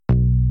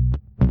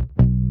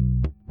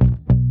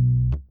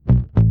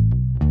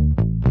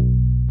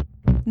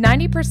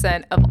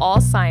90% of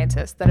all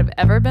scientists that have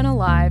ever been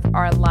alive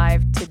are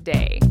alive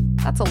today.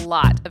 That's a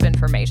lot of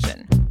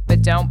information,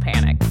 but don't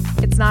panic.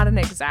 It's not an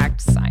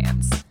exact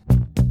science.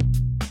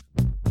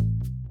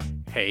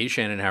 Hey,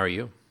 Shannon, how are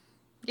you?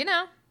 You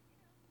know,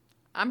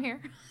 I'm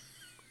here.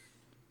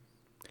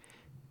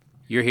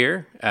 You're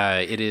here.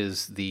 It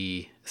is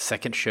the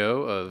second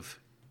show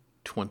of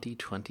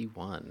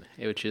 2021,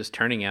 which is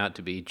turning out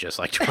to be just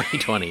like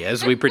 2020,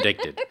 as we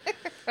predicted.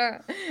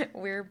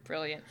 We're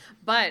brilliant.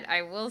 But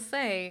I will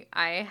say,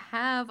 I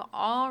have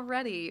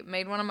already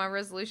made one of my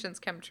resolutions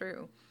come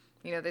true.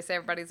 You know, they say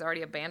everybody's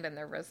already abandoned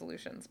their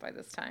resolutions by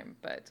this time,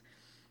 but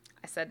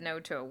I said no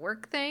to a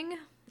work thing,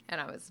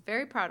 and I was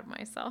very proud of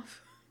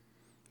myself.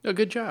 Oh,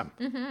 good job.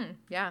 Mm-hmm.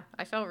 Yeah,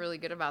 I felt really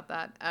good about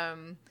that.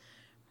 What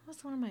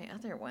was one of my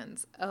other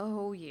ones?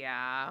 Oh,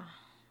 yeah.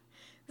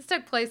 This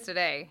took place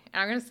today,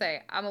 and I'm going to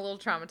say I'm a little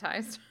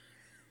traumatized.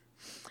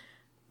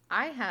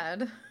 I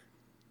had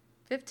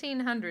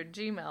 1,500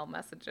 Gmail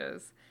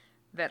messages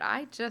that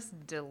I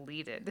just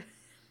deleted.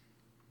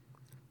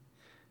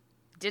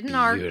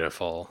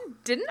 Beautiful.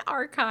 Didn't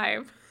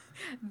archive.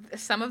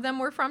 Some of them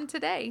were from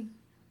today.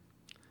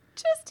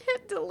 Just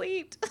hit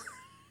delete.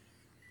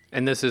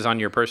 And this is on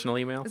your personal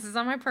email? This is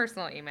on my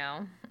personal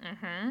email.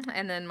 Mm-hmm.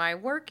 And then my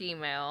work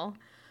email.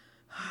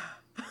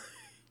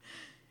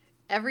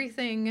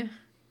 Everything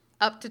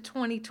up to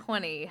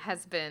 2020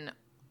 has been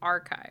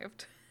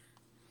archived.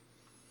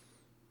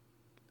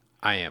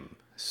 I am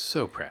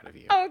so proud of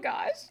you. Oh,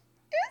 gosh.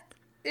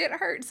 It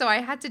hurt. So I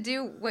had to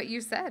do what you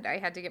said. I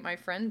had to get my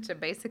friend to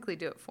basically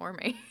do it for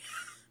me.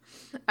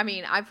 I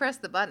mean, I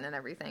pressed the button and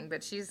everything,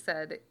 but she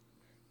said,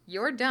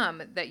 "You're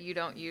dumb that you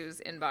don't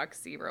use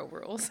inbox zero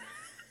rules."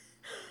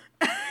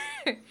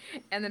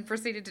 And then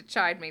proceeded to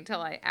chide me till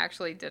I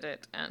actually did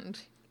it. And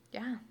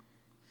yeah.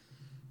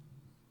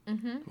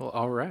 Mm-hmm. Well,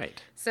 all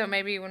right. So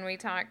maybe when we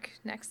talk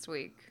next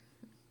week,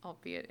 I'll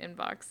be at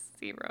inbox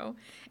zero.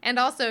 And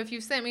also, if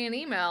you've sent me an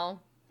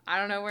email, I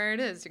don't know where it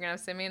is. You're going to have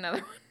to send me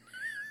another one.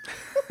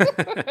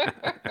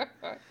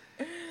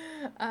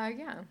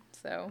 Yeah.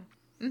 So,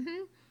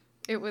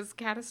 it was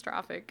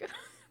catastrophic.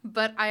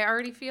 But I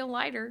already feel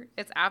lighter.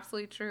 It's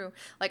absolutely true.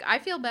 Like, I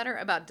feel better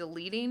about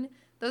deleting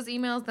those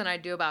emails than I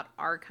do about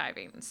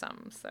archiving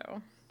some.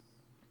 So,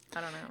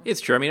 I don't know.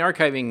 It's true. I mean,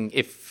 archiving,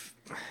 if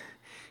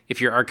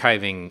you're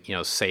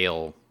archiving,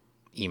 sale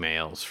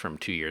emails from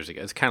 2 years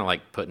ago, it's kind of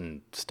like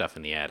putting stuff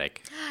in the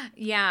attic.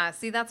 Yeah.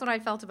 See, that's what I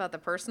felt about the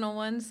personal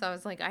one. So I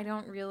was like, I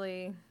don't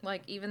really,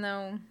 even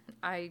though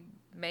I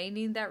may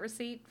need that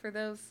receipt for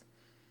those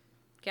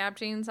Gap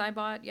jeans I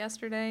bought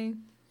yesterday,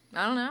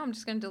 I don't know. I'm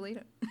just going to delete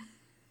it.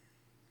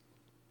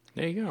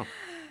 There you go.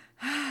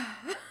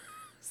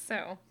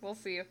 So we'll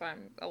see if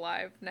I'm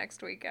alive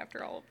next week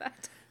after all of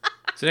that.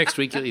 So next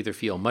week you'll either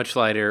feel much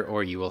lighter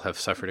or you will have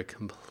suffered a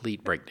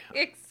complete breakdown.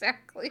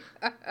 Exactly.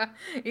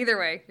 Either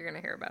way, you're going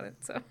to hear about it.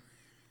 So.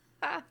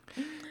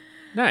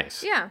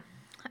 Nice. Yeah.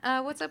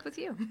 What's up with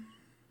you?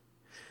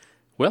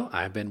 Well,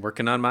 I've been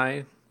working on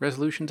my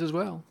resolutions as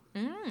well.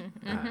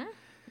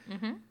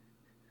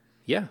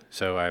 Yeah,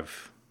 so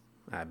I've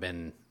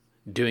been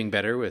doing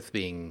better with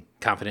being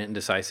confident and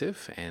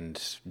decisive,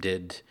 and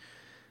did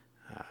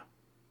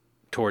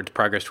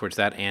progress towards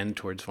that and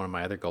towards one of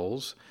my other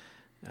goals.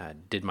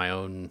 Did my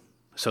own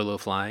solo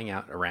flying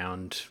out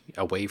around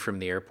away from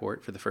the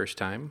airport for the first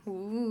time.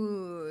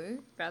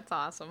 Ooh, that's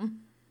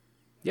awesome.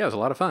 Yeah, it was a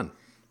lot of fun.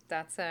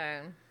 That's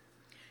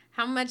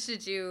how much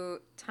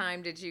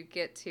time did you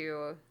get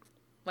to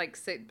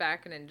sit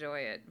back and enjoy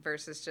it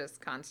versus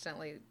just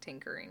constantly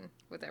tinkering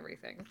with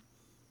everything?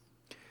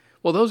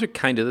 Well, those are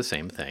kind of the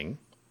same thing.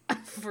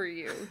 For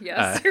you,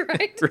 yes, you're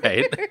right.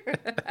 Right.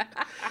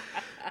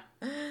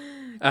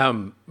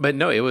 But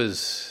no, it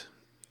was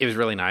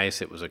really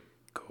nice. It was a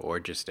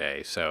gorgeous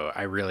day, so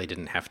I really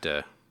didn't have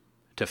to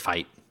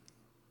fight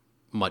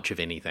much of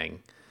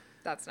anything.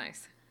 That's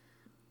nice.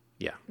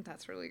 Yeah.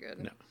 That's really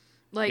good.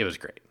 No, it was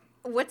great.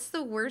 What's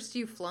the worst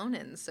you've flown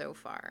in so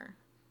far?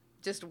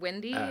 Just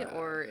windy,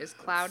 or is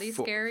cloudy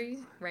scary?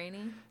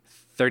 Rainy?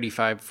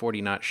 35,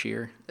 40 knot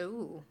shear.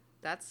 Ooh,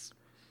 that's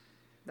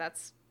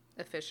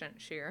efficient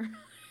shear.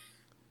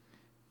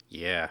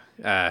 Yeah.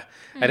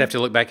 I'd have to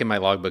look back in my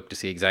logbook to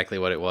see exactly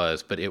what it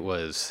was, but it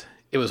was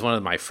one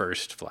of my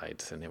first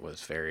flights, and it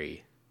was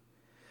very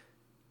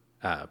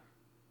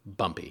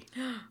bumpy.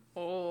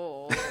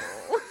 Oh.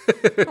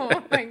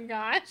 Oh my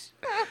gosh.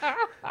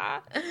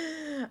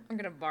 I'm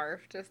going to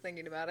barf just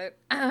thinking about it.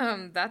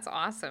 That's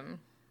awesome.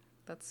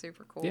 That's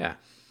super cool. Yeah.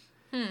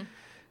 Okay.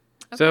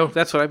 So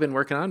that's what I've been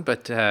working on.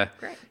 But,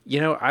 great.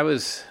 I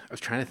was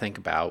trying to think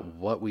about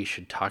what we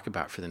should talk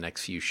about for the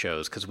next few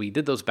shows, because we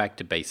did those back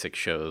to basic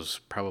shows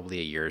probably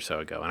a year or so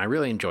ago, and I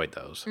really enjoyed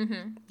those.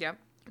 Mm-hmm. Yep.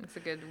 It's a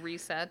good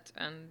reset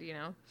and,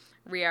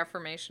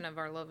 reaffirmation of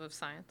our love of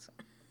science.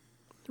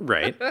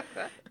 Right.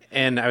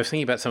 And I was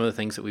thinking about some of the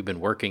things that we've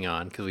been working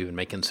on, because we've been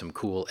making some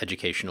cool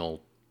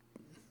educational,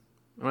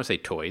 I want to say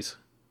toys.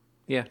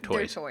 Yeah,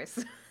 toys. They're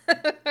toys.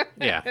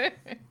 Yeah.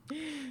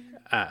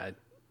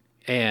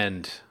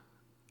 And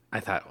I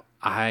thought,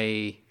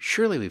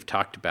 surely we've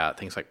talked about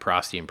things like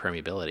porosity and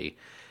permeability.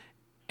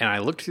 And I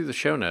looked through the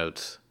show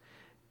notes,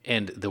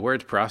 and the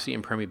words porosity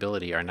and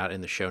permeability are not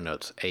in the show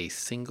notes a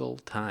single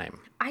time.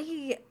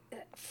 I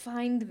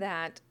find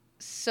that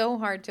so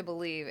hard to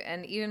believe.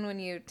 And even when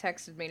you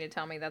texted me to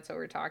tell me that's what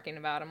we're talking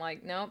about, I'm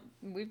like, nope,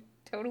 we've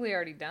totally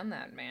already done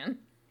that, man.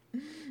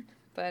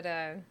 But,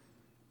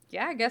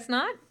 yeah, I guess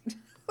not.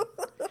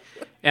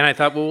 And I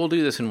thought, well, we'll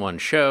do this in one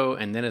show.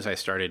 And then as I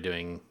started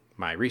doing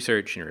my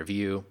research and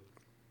review,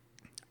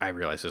 I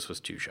realized this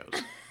was 2 shows.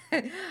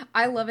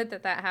 I love it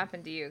that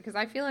happened to you, because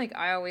I feel like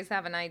I always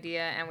have an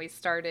idea and we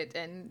start it,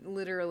 and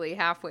literally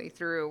halfway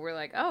through we're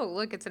like, oh,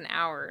 look, it's an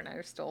hour, and I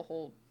still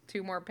hold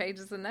 2 more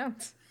pages of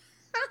notes.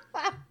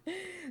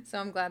 So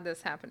I'm glad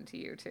this happened to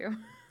you too.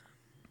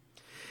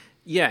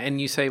 Yeah,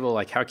 and you say, well,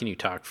 like, how can you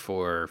talk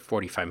for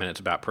 45 minutes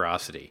about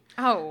porosity?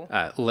 Oh.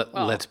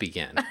 Let's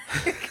begin.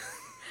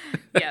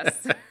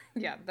 Yes.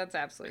 Yeah, that's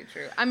absolutely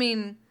true. I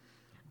mean,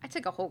 I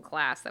took a whole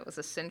class that was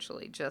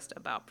essentially just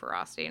about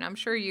porosity, and I'm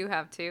sure you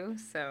have too.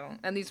 So,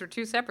 and these were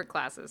 2 separate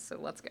classes, so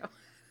let's go.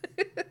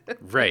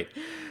 Right.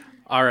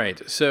 All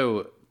right.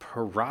 So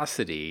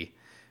porosity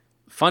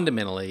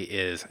fundamentally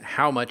is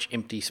how much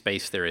empty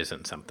space there is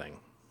in something.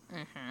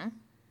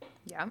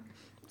 Yeah.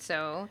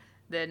 So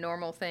the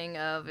normal thing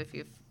of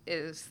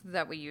is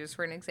that we use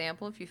for an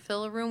example, if you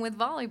fill a room with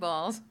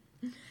volleyballs,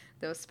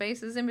 those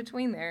spaces in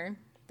between there,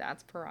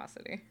 that's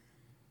porosity.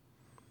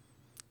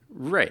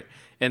 Right.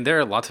 And there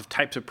are lots of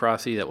types of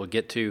porosity that we'll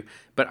get to.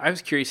 But I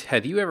was curious,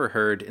 have you ever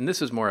heard, and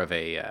this is more of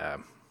a,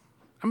 I'm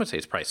going to say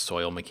it's probably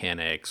soil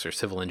mechanics or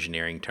civil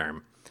engineering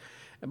term,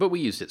 but we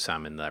used it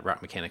some in the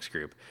rock mechanics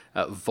group,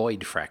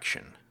 void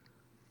fraction.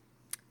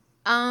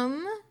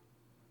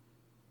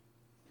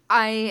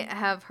 I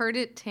have heard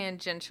it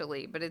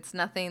tangentially, but it's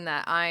nothing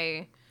that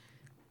I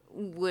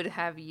would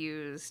have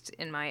used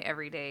in my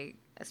everyday,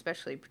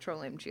 especially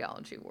petroleum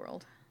geology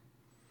world.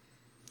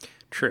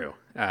 True.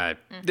 They're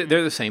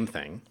the same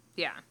thing.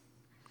 Yeah.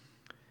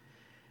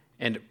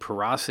 And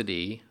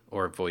porosity,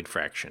 or void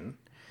fraction,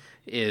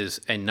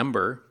 is a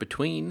number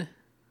between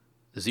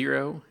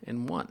 0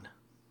 and 1.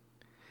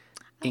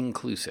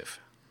 Inclusive.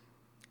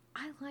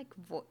 I like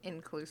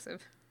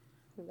inclusive.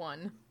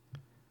 1.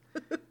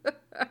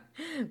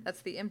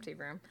 That's the empty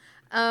room.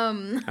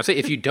 I'll say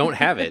if you don't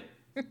have it,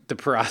 the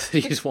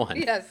porosity is 1.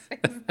 Yes,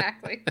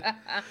 exactly.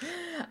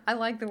 I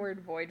like the word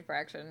void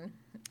fraction.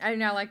 I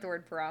now like the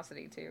word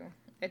porosity too.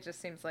 It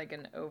just seems like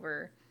an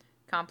over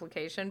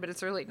complication, but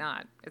it's really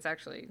not. It's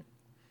actually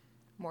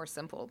more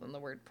simple than the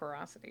word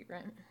porosity,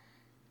 right?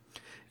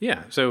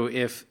 Yeah. So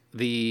if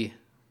the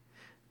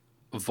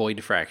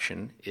void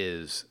fraction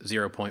is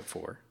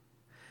 0.4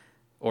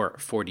 or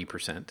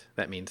 40%,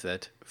 that means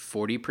that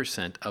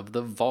 40% of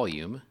the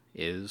volume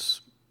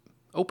is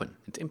open.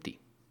 It's empty.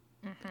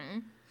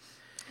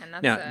 And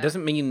that's Now, it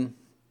doesn't mean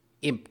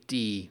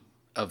empty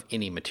of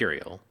any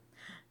material.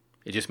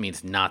 It just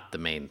means not the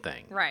main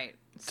thing. right.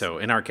 So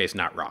in our case,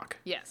 not rock.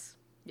 Yes.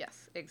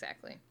 Yes,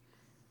 exactly.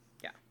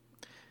 Yeah.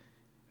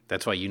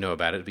 That's why you know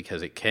about it,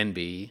 because it can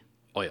be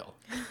oil.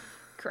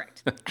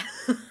 Correct.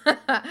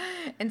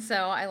 And so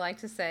I like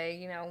to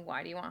say,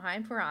 why do you want high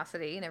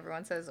porosity? And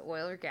everyone says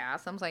oil or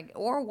gas. I'm like,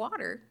 or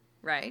water,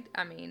 right?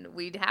 I mean,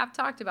 we have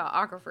talked about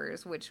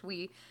aquifers, which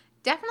we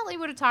definitely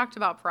would have talked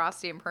about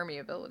porosity and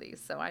permeability.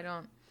 So I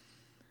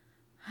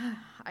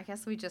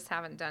guess we just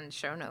haven't done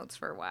show notes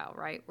for a while,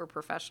 right? We're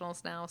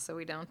professionals now, so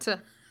we don't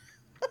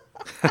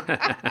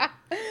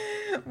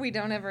we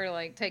don't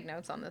ever take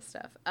notes on this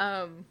stuff.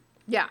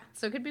 Yeah,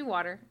 so it could be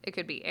water, it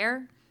could be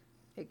air,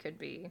 it could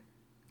be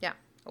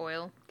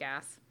oil,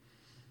 gas,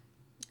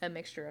 a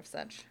mixture of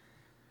such.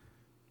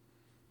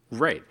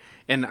 Right.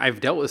 And I've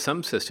dealt with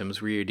some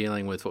systems where you're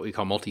dealing with what we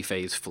call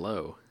multi-phase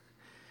flow.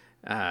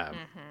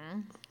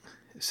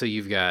 So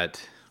you've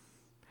got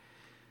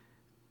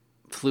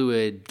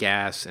fluid,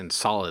 gas, and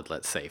solid,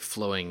 let's say,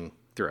 flowing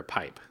through a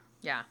pipe.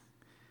 Yeah.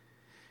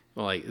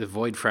 Well, the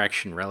void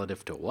fraction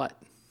relative to what?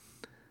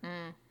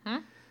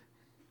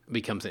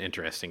 Becomes an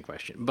interesting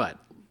question. But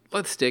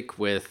let's stick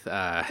with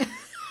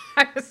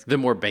the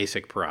more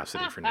basic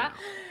porosity for now.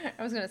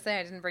 I was going to say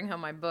I didn't bring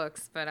home my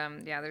books, but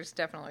there's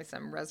definitely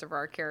some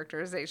reservoir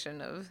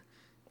characterization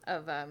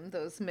of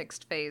those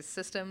mixed phase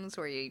systems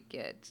where you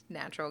get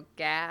natural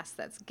gas,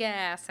 that's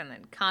gas, and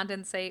then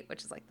condensate,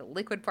 which is like the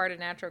liquid part of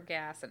natural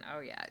gas, and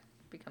it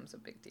becomes a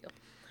big deal.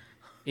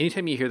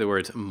 Anytime you hear the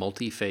words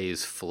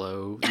multi-phase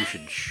flow, you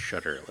should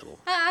shudder a little.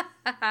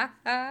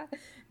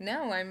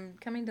 No, I'm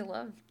coming to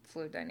love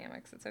fluid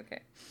dynamics. It's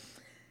okay.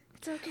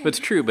 It's okay. But it's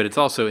true, but it's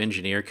also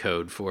engineer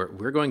code for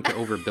we're going to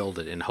overbuild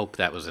it and hope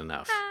that was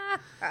enough.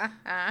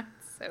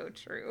 So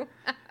true.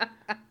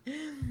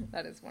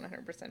 That is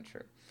 100%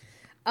 true.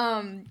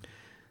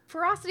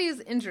 Porosity is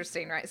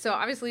interesting, right? So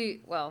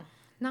obviously, well,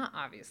 not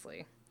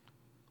obviously.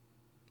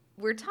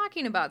 We're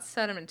talking about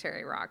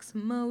sedimentary rocks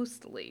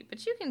mostly,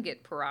 but you can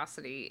get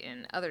porosity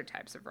in other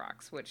types of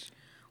rocks, which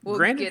we'll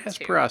Granite get has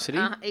to. porosity.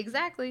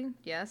 Exactly,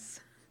 yes.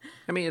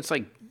 I mean, it's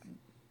less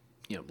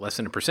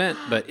than 1%,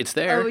 but it's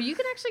there. Oh, you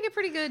can actually get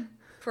pretty good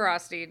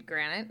porosity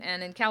granite.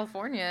 And in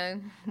California,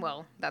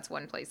 well, that's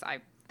one place I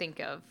think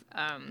of.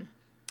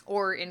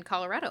 Or in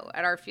Colorado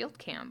at our field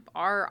camp,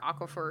 our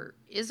aquifer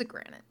is a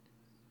granite.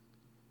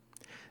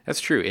 That's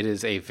true. It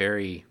is a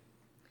very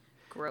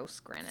Gross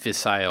granite.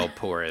 fissile,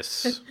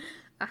 porous,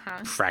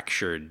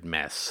 fractured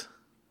mess.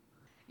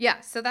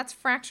 Yeah, so that's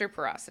fracture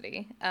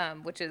porosity,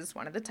 which is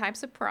one of the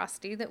types of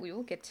porosity that we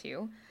will get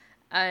to.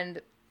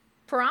 And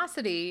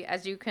porosity,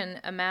 as you can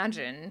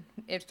imagine,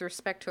 with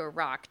respect to a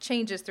rock,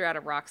 changes throughout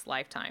a rock's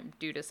lifetime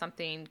due to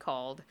something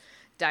called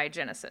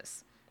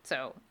diagenesis.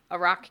 So a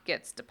rock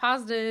gets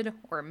deposited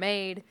or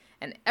made,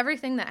 and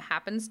everything that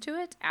happens to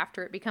it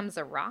after it becomes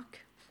a rock,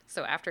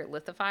 so after it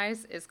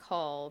lithifies, is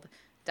called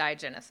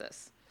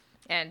diagenesis.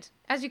 And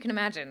as you can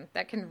imagine,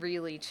 that can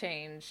really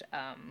change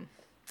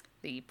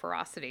the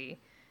porosity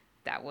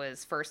that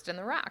was first in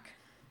the rock.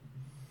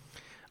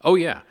 Oh,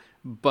 yeah.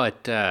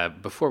 But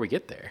before we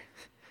get there,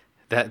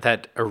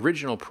 that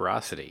original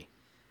porosity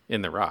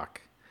in the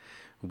rock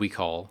we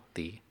call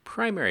the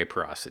primary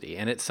porosity,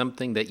 and it's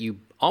something that you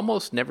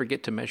almost never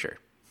get to measure.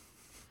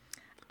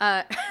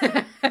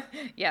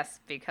 Yes,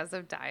 because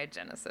of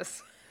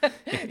diagenesis.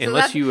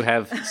 Unless you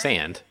have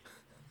sand.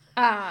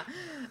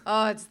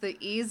 Oh, it's the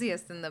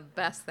easiest and the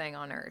best thing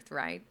on earth,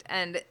 right?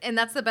 And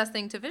that's the best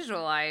thing to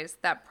visualize,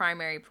 that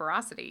primary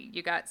porosity.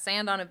 You got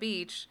sand on a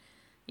beach,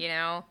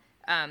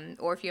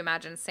 or if you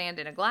imagine sand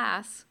in a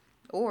glass,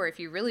 or if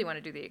you really want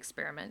to do the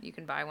experiment, you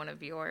can buy one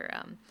of your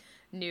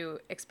new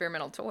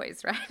experimental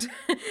toys, right?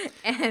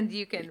 And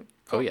you can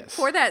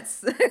pour that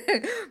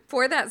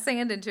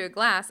sand into a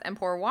glass and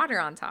pour water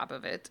on top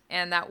of it,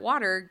 and that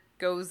water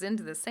goes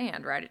into the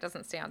sand, right? It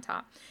doesn't stay on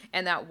top.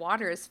 And that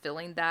water is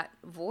filling that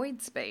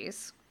void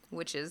space,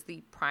 which is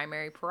the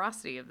primary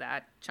porosity of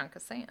that chunk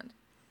of sand.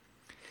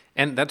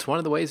 And that's one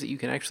of the ways that you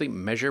can actually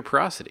measure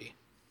porosity.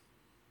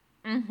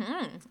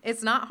 Mm-hmm.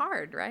 It's not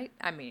hard, right?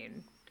 I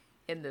mean,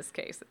 in this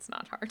case, it's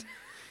not hard.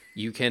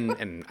 You can,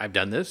 and I've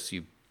done this,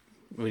 we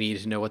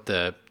needed to know what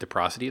the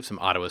porosity of some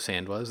Ottawa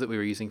sand was that we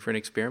were using for an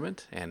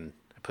experiment, and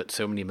I put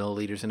so many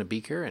milliliters in a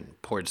beaker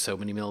and poured so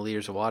many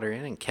milliliters of water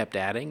in and kept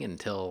adding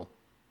until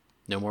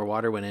no more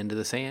water went into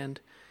the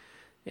sand,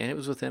 and it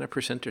was within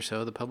 1% or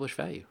so of the published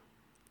value.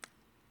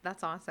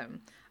 That's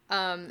awesome.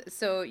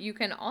 So you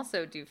can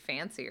also do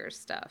fancier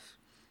stuff,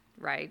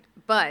 right?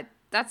 But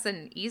that's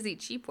an easy,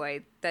 cheap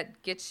way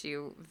that gets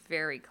you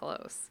very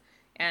close.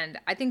 And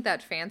I think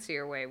that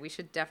fancier way, we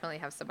should definitely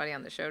have somebody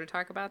on the show to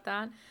talk about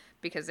that,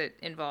 because it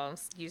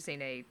involves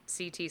using a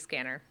CT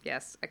scanner,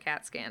 yes, a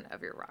CAT scan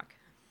of your rock.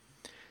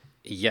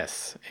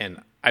 Yes,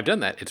 and I've done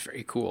that. It's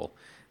very cool.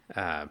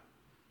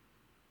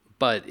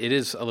 But it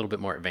is a little bit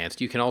more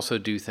advanced. You can also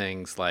do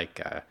things like,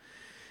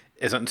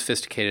 as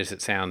unsophisticated as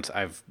it sounds,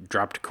 I've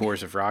dropped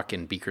cores of rock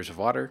in beakers of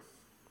water,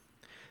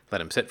 let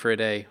them sit for a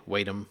day,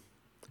 weighed them,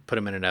 put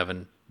them in an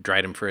oven,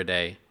 dried them for a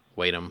day,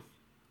 weighed them.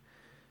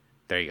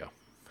 There you go.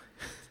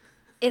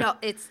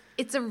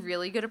 It's a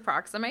really good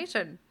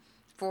approximation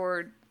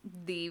for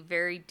the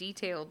very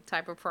detailed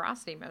type of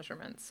porosity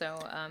measurement. So,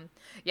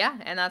 yeah,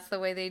 and that's the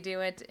way they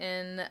do it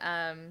in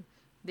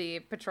the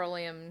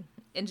petroleum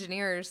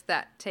engineers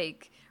that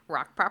take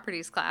rock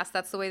properties class.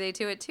 That's the way they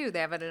do it too. They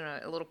have it in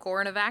a little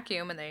core in a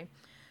vacuum, and they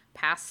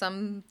pass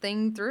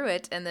something through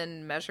it and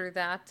then measure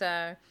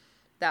that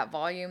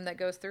volume that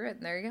goes through it,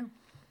 and there you go.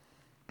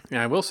 And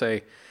I will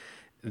say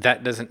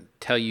that doesn't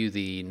tell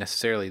you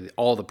necessarily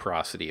all the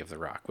porosity of the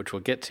rock, which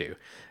we'll get to.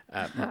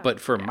 But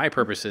for my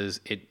purposes,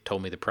 it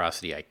told me the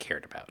porosity I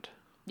cared about.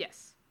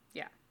 Yes.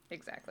 Yeah,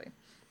 exactly.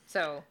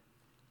 So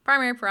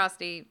primary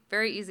porosity,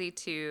 very easy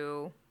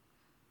to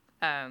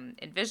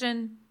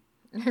envision,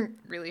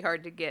 really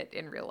hard to get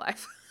in real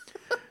life.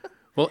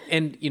 Well,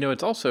 and,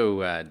 it's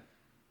also,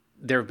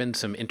 there have been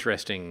some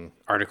interesting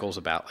articles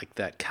about like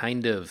that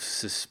kind of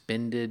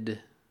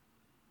suspended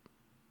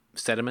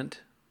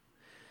sediment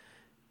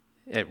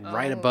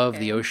right above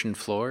the ocean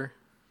floor.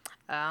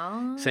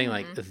 Oh. Saying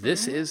like,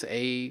 this is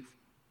a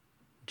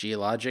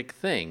geologic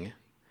thing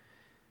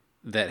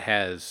that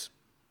has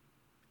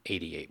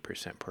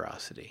 88%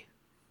 porosity.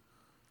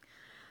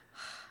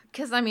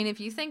 Because, I mean, if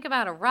you think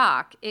about a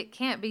rock, it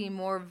can't be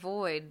more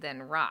void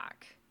than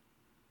rock.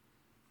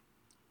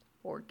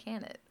 Or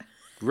can it?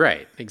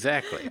 Right,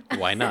 exactly.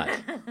 Why not?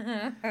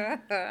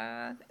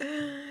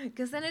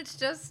 Because then it's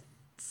just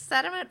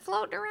sediment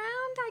floating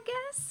around, I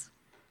guess.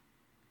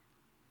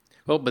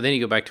 Well, but then you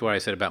go back to what I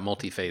said about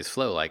multi-phase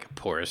flow, like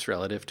porous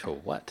relative to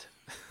what?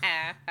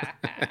 Yeah.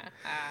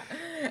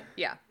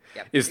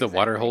 Yep, is the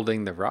water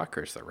holding the rock,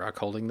 or is the rock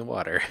holding the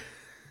water?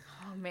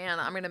 Oh, man,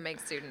 I'm going to make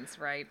students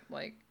write,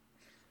 like,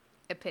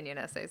 opinion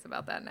essays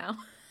about that now.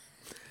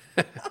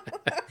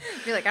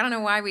 Be like, I don't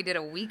know why we did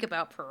a week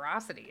about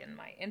porosity in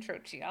my intro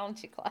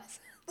geology class.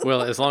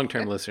 Well, as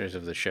long-term listeners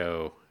of the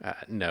show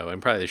know,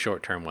 and probably the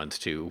short-term ones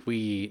too,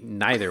 we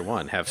neither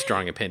one have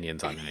strong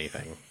opinions on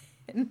anything.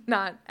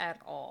 Not at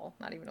all.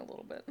 Not even a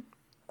little bit.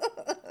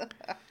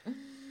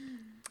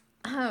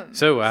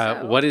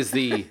 So what is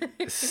the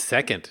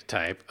second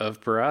type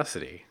of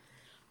porosity?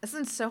 This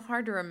is so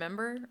hard to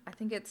remember. I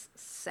think it's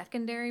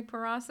secondary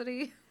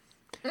porosity.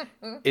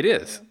 It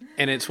is.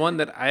 And it's one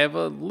that I have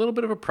a little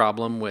bit of a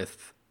problem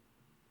with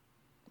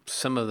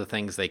some of the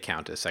things they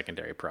count as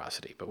secondary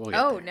porosity, but we'll get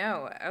Oh, there.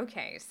 no.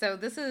 Okay. So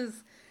this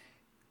is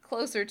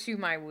closer to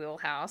my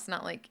wheelhouse,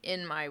 not like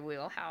in my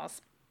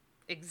wheelhouse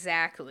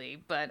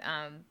exactly, but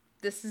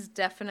this is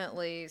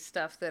definitely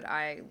stuff that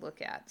I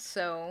look at.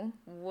 So,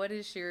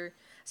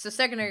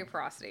 secondary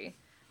porosity.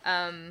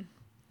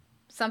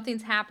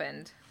 Something's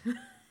happened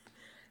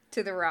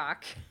to the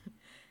rock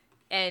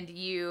and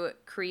you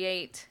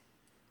create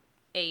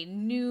a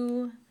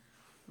new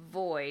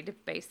void,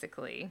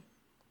 basically,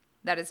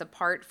 that is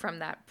apart from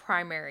that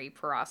primary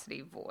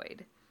porosity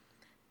void.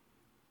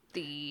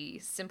 The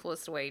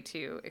simplest way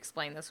to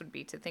explain this would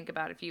be to think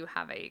about if you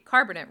have a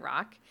carbonate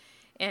rock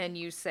and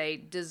you say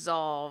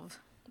dissolve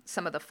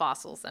some of the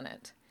fossils in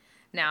it.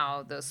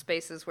 Now, those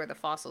spaces where the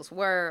fossils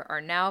were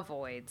are now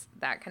voids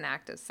that can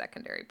act as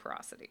secondary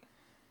porosity.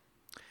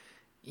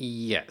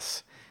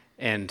 Yes.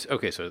 And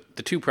okay, so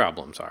the two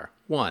problems are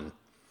one,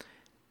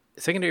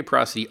 secondary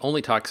porosity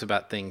only talks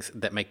about things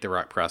that make the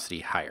rock porosity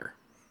higher.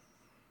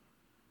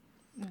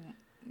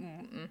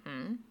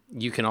 Mm-hmm.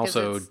 You can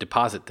also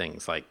deposit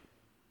things like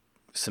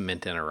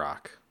cement in a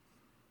rock.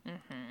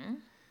 Mm-hmm.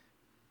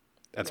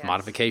 That's Yes.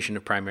 modification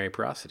of primary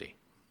porosity.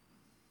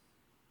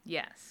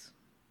 Yes.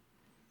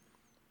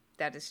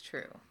 That is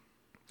true.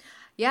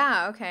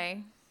 Yeah,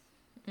 okay.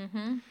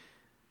 Mm-hmm.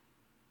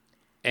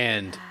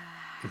 And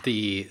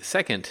the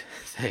second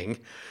thing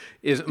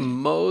is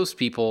most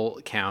people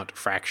count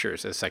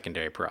fractures as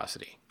secondary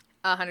porosity.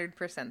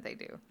 100% they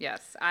do.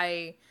 Yes.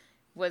 I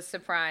was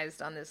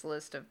surprised on this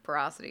list of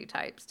porosity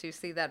types to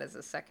see that as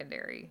a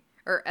secondary,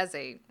 or as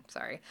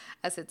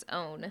its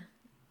own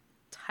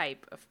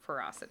type of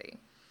porosity.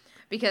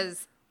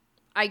 Because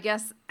I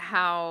guess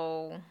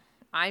how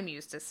I'm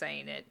used to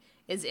saying it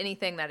is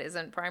anything that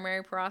isn't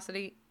primary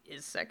porosity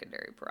is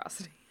secondary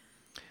porosity.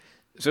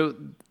 So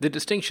the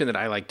distinction that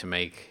I like to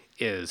make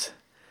is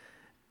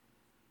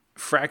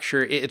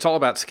fracture, it's all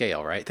about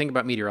scale, right? Think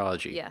about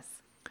meteorology. Yes.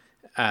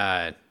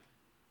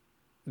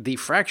 The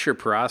fracture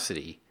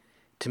porosity,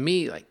 to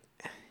me, like,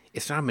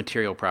 it's not a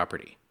material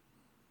property.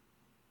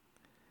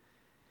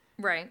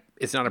 Right.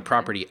 It's not a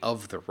property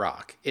of the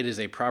rock. It is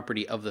a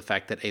property of the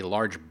fact that a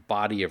large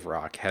body of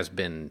rock has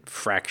been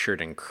fractured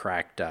and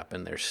cracked up,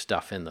 and there's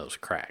stuff in those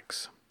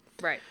cracks.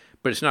 Right.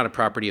 But it's not a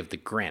property of the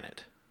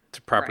granite. It's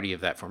a property Right.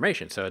 of that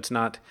formation. So it's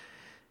not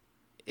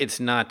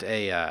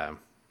a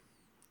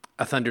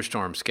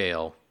thunderstorm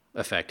scale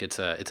effect. It's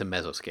a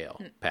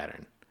mesoscale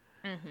pattern.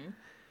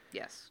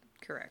 Yes.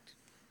 Correct.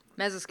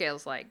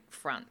 Mesoscale's like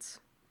fronts,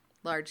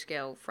 large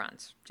scale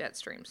fronts, jet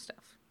stream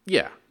stuff.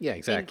 Yeah,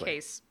 exactly. In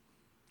case,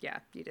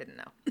 you didn't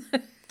know.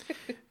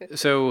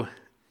 So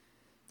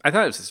I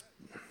thought it was,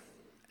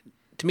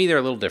 to me, they're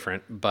a little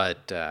different,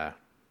 but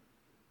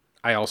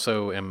I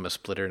also am a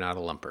splitter, not a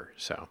lumper.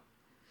 So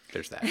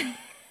there's that.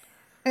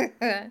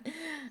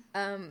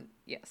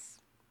 Yes,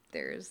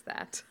 there's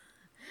that.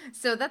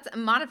 So that's a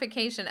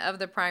modification of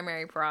the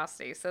primary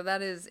porosity. So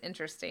that is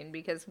interesting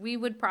because we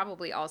would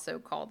probably also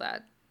call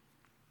that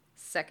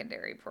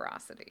secondary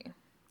porosity.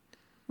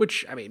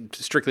 Which, I mean,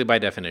 strictly by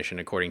definition,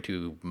 according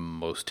to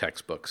most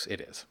textbooks,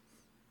 it is.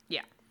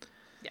 Yeah.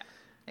 Yeah,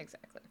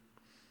 exactly.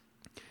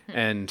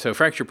 And so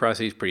fracture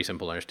porosity is pretty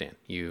simple to understand.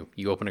 You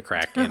open a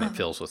crack and it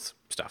fills with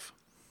stuff.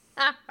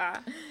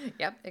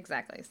 Yep,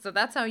 exactly. So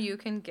that's how you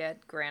can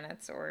get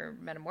granites or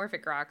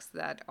metamorphic rocks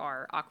that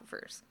are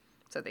aquifers.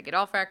 So they get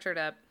all fractured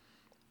up,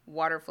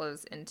 water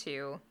flows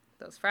into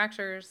those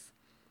fractures,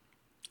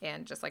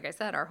 and just like I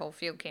said, our whole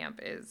field camp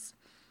is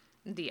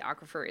the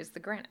aquifer is the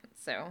granite.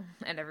 So,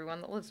 and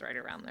everyone that lives right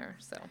around there.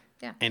 So,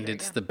 yeah. And there you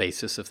it's go. the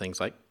basis of things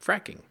like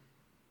fracking.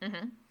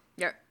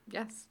 Yeah,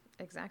 yes,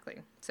 exactly.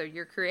 So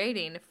you're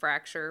creating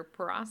fracture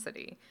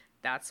porosity.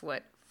 That's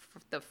what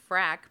the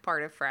frac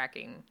part of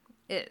fracking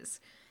is.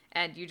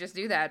 And you just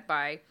do that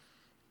by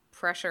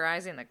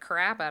pressurizing the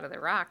crap out of the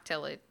rock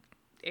till it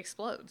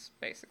explodes,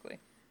 basically.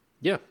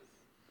 Yeah.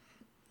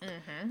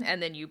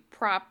 And then you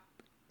prop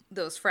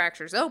those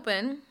fractures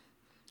open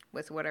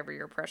with whatever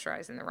you're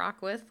pressurizing the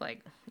rock with. Like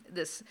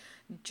this,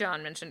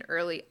 John mentioned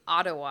early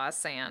Ottawa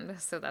sand.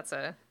 So that's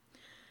a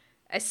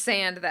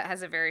sand that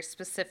has a very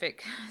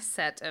specific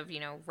set of,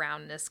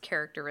 roundness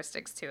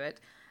characteristics to it.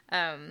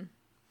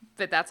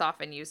 But that's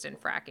often used in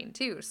fracking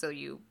too. So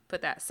you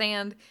put that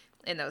sand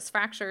in those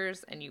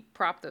fractures and you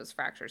prop those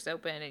fractures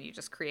open and you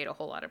just create a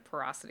whole lot of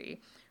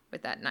porosity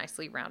with that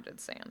nicely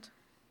rounded sand.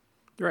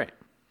 Right.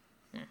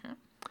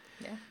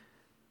 Yeah.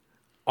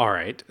 All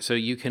right. So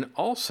you can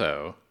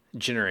also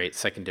generate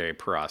secondary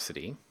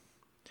porosity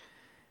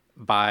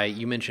by,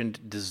 you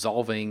mentioned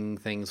dissolving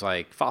things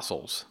like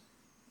fossils.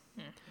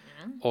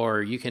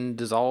 Or you can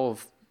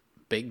dissolve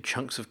big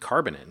chunks of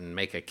carbonate and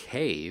make a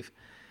cave.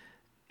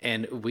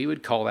 And we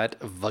would call that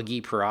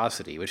vuggy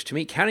porosity, which to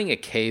me, counting a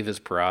cave as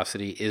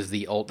porosity is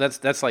the old,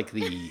 that's like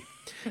the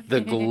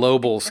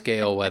global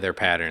scale weather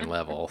pattern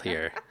level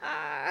here.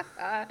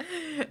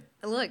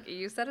 Look,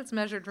 you said it's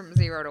measured from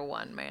 0 to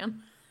 1,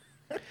 man.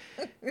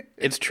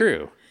 It's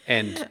true.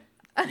 And,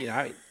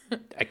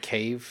 a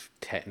cave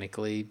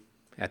technically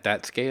at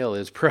that scale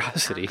is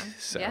porosity.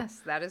 So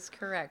Yes, that is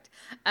correct.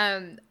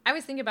 I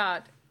always think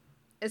about,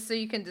 so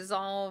you can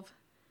dissolve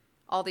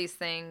all these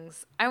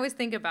things. I always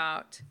think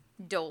about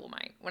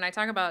dolomite. When I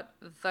talk about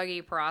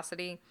vuggy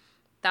porosity,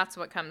 that's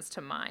what comes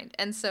to mind.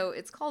 And so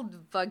it's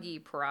called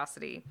vuggy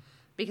porosity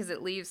because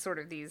it leaves sort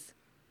of these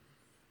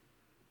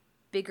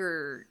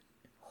bigger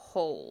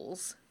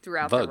holes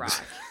throughout the Vugs.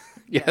 rock.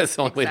 Yeah, that's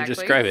the only way to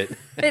describe it.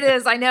 It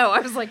is. I know. I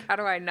was like, how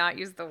do I not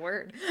use the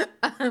word?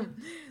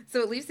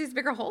 So it leaves these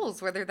bigger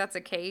holes, whether that's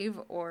a cave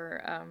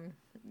or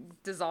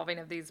dissolving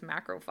of these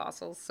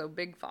macrofossils, so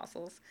big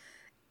fossils.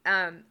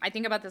 I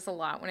think about this a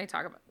lot when I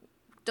talk about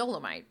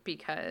dolomite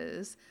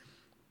because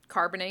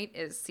carbonate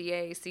is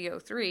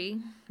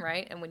CaCO3,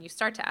 right? And when you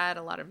start to add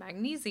a lot of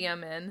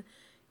magnesium in,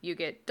 you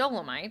get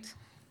dolomite.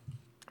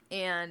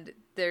 And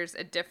there's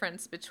a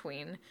difference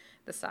between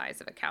the size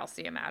of a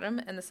calcium atom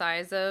and the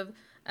size of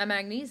a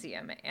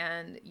magnesium.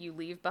 And you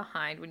leave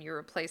behind, when you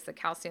replace the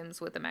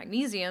calciums with the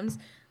magnesiums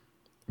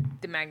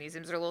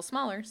are a little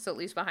smaller, so it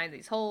leaves behind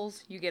these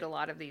holes. You get a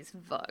lot of these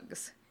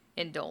vugs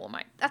in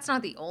dolomite. That's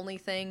not the only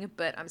thing,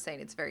 but I'm saying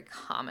it's very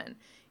common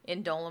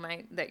in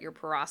dolomite that your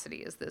porosity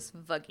is this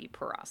vuggy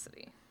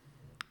porosity.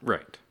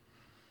 Right.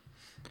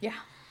 Yeah.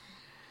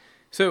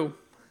 So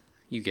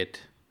you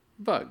get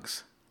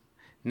bugs.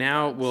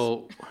 Now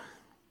we'll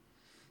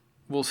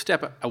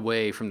step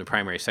away from the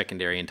primary,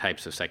 secondary, and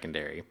types of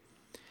secondary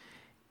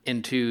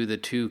into the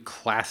two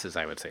classes,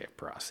 I would say, of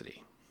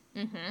porosity.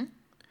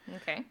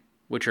 Okay.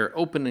 Which are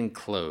open and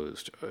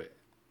closed.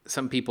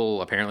 Some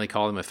people apparently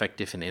call them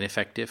effective and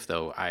ineffective,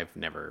 though I've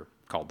never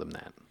called them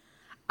that.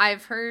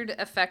 I've heard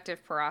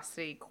effective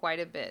porosity quite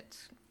a bit.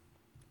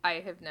 I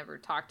have never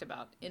talked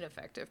about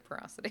ineffective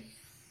porosity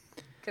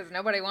because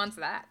nobody wants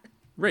that.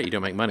 Right, you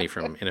don't make money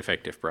from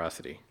ineffective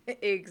porosity.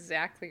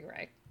 Exactly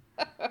right.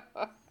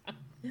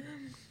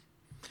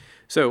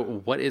 So,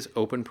 what is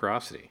open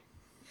porosity?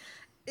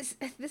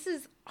 This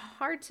is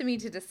hard to me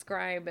to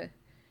describe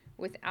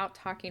without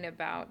talking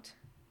about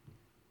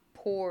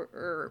pore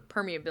or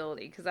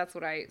permeability, because that's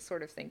what I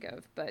sort of think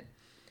of. But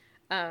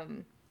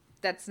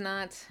that's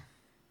not.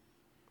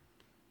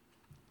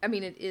 I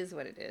mean, it is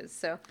what it is.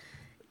 So,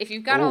 if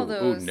you've got all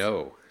those.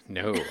 Oh,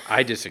 no,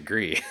 I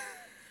disagree.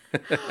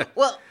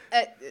 Well,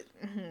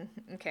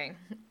 okay.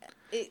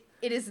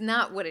 It is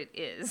not what it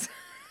is.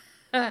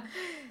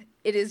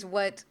 It is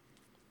what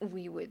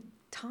we would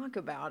talk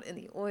about in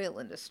the oil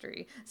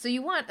industry. So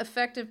you want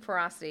effective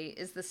porosity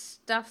is the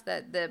stuff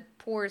that the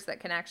pores that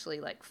can actually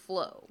like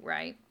flow,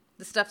 right?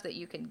 The stuff that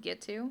you can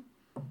get to.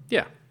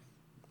 Yeah.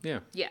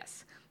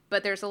 Yes.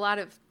 But there's a lot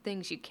of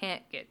things you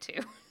can't get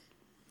to.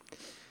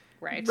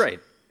 Right? Right.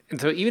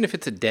 And so even if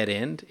it's a dead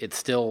end, it's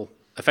still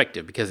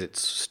effective because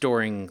it's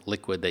storing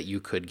liquid that you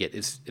could get.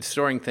 It's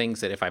storing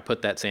things that if I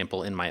put that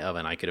sample in my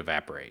oven, I could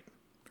evaporate.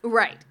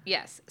 Right.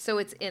 Yes. So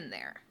it's in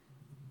there.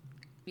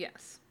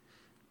 Yes.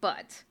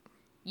 But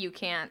you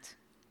can't,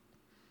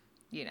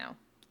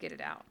 get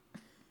it out.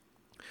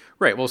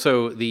 Right. Well,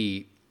 so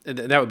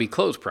that would be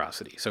closed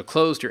porosity. So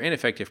closed or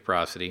ineffective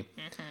porosity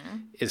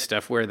is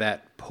stuff where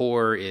that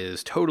pore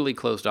is totally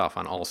closed off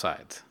on all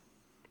sides.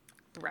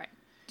 Right.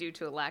 Due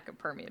to a lack of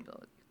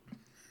permeability.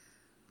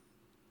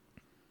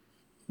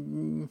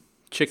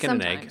 Chicken Sometimes.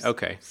 and egg.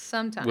 Okay.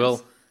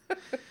 Sometimes.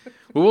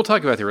 We'll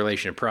talk about the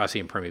relation of porosity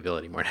and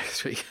permeability more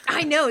next week.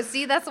 I know.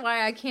 See, that's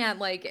why I can't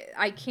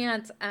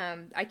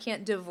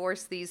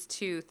divorce these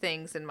two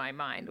things in my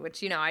mind,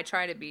 which, I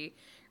try to be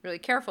really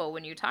careful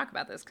when you talk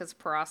about this because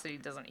porosity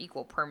doesn't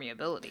equal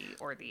permeability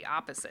or the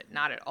opposite,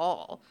 not at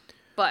all.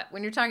 But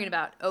when you're talking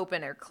about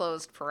open or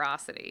closed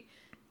porosity,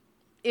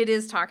 it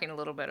is talking a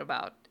little bit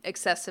about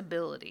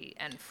accessibility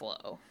and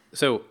flow.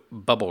 So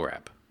bubble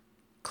wrap,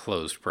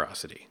 closed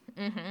porosity.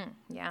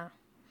 Yeah.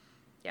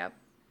 Yep.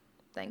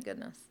 Thank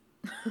goodness.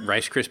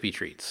 Rice Krispie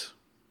treats,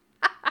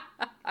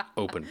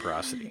 open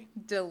porosity.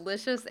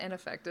 Delicious and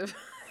effective.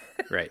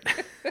 Right.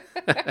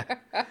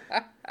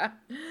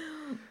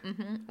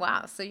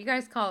 Wow. So you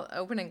guys call it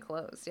open and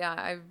closed. Yeah,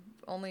 I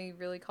only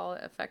really call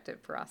it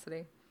effective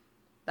porosity.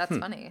 That's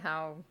funny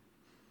how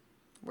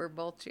we're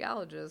both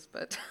geologists,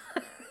 but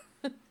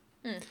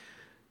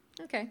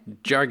okay.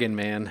 Jargon,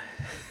 man.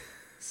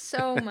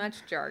 So much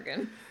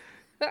jargon.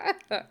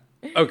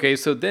 Okay,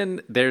 so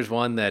then there's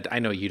one that I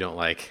know you don't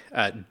like,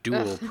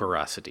 dual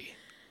porosity.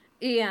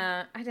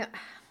 Yeah, I don't.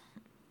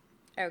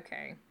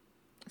 Okay.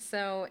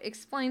 So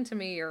explain to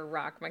me your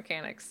rock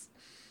mechanics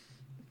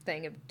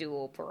thing of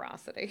dual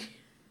porosity.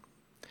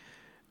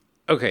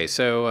 Okay,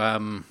 so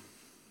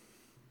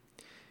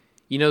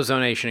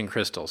zonation in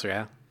crystals,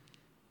 yeah?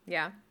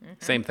 Yeah.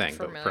 Same thing,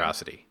 but Familiar.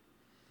 porosity.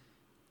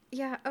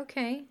 Yeah,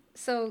 okay.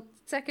 So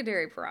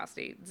secondary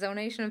porosity,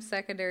 zonation of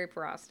secondary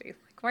porosity.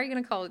 Like, why are you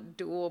going to call it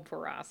dual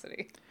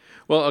porosity?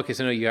 Well, okay,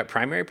 so no, you got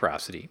primary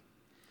porosity.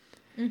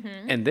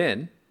 And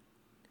then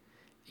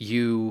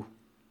you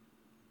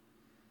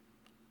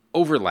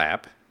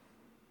overlap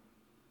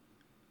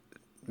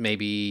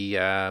maybe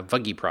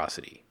vuggy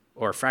porosity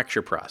or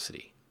fracture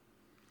porosity.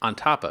 on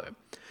top of it.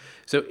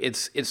 So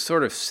it's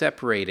sort of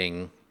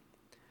separating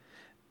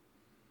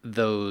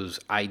those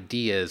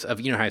ideas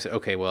of, how I said,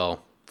 okay,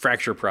 well,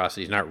 fracture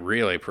porosity is not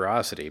really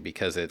porosity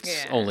because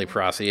it's only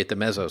porosity at the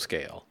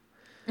mesoscale.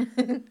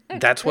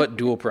 That's what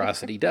dual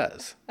porosity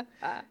does.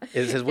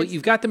 It says, well,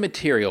 you've got the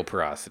material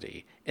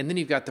porosity, and then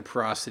you've got the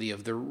porosity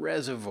of the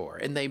reservoir,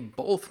 and they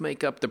both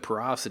make up the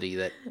porosity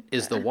that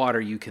is the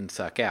water you can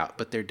suck out,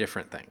 but they're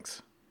different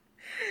things.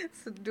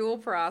 So dual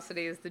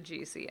porosity is the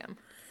GCM.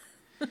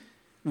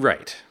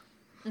 Right.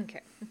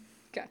 Okay,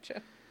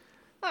 gotcha.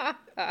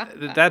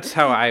 That's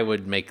how I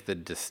would make the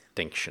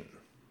distinction.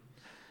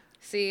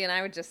 See, and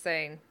I would just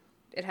say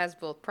it has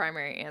both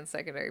primary and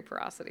secondary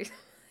porosity.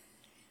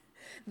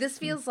 This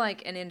feels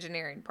like an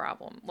engineering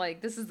problem.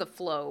 Like, this is the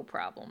flow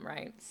problem,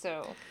 right?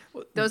 So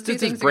those two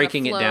things is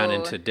breaking are it down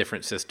into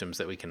different systems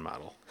that we can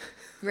model.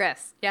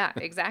 Yes, yeah,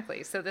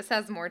 exactly. So this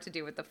has more to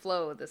do with the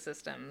flow of the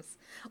systems.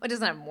 Well, it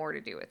doesn't have more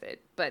to do with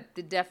it, but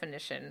the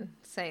definition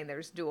saying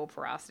there's dual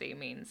porosity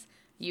means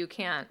you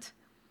can't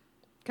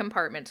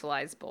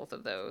compartmentalize both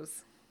of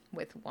those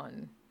with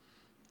one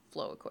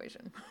flow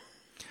equation.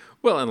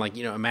 Well, and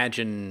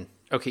imagine,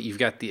 okay, you've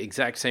got the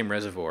exact same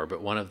reservoir,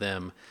 but one of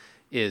them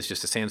is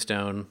just a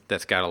sandstone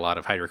that's got a lot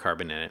of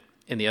hydrocarbon in it,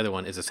 and the other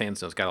one is a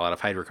sandstone that's got a lot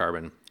of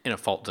hydrocarbon in a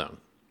fault zone.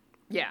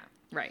 Yeah,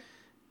 right.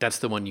 That's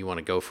the one you want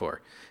to go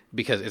for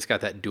because it's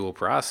got that dual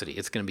porosity.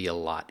 It's going to be a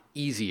lot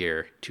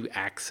easier to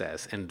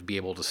access and be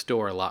able to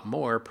store a lot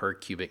more per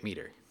cubic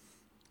meter.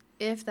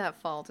 If that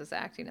fault is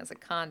acting as a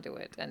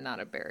conduit and not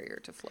a barrier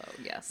to flow,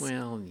 yes.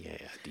 Well, yeah,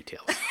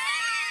 details.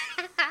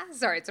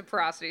 Sorry, it's a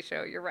porosity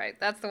show. You're right.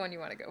 That's the one you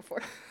want to go for.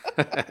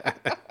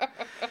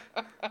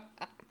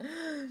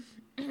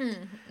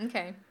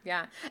 Okay,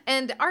 yeah.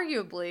 And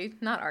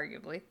not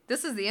arguably,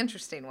 this is the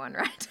interesting one,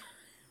 right?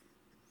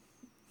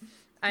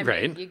 I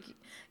mean,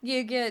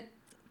 you get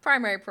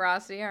primary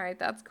porosity, all right,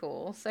 that's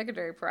cool.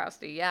 Secondary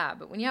porosity, yeah.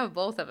 But when you have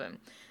both of them,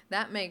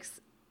 that makes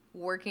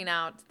working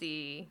out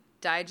the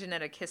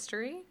diagenetic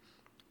history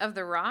of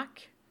the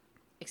rock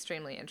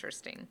extremely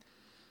interesting.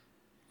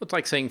 It's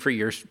like saying for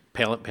your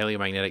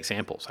paleomagnetic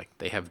samples, like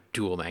they have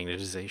dual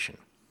magnetization.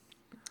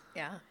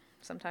 Yeah,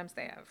 sometimes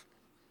they have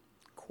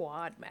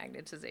quad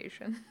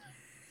magnetization.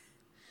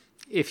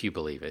 If you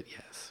believe it,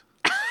 yes.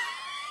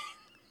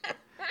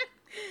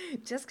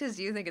 Just because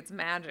you think it's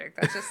magic,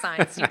 that's just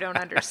science you don't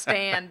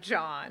understand,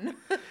 John.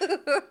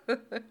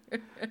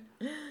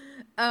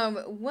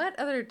 What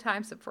other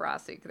types of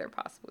porosity could there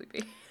possibly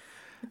be?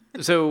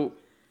 So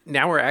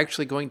now we're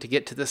actually going to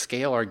get to the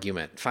scale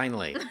argument,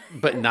 finally,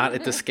 but not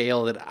at the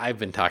scale that I've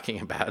been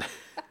talking about.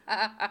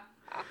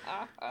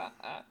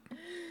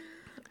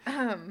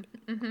 Yeah.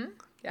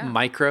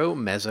 Micro,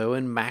 meso,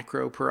 and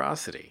macro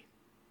porosity.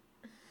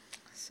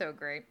 So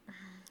great.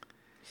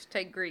 Just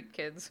take Greek,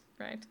 kids,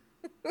 right?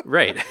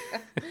 Right.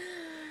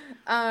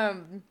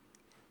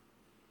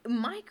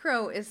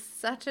 Micro is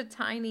such a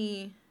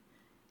tiny,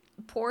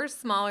 pores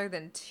smaller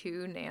than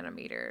 2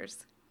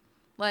 nanometers.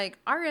 Like,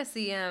 our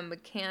SEM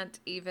can't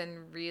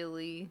even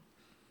really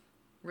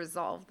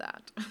resolve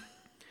that.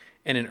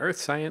 And in earth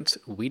science,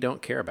 we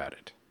don't care about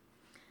it.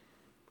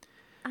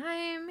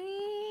 I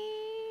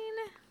mean...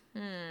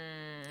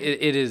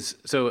 It is...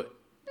 So,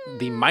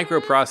 the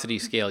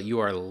microporosity scale, you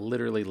are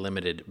literally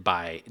limited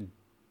by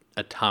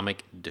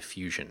atomic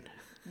diffusion.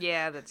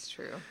 Yeah, that's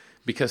true.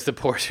 Because the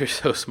pores are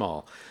so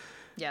small.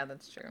 Yeah,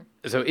 that's true.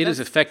 So it is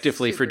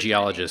effectively, for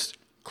geologists,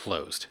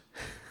 closed.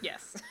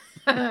 Yes.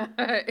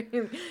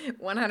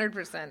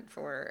 100%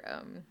 for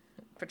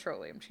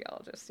petroleum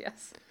geologists,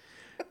 yes.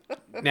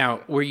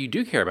 Now, where you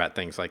do care about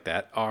things like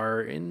that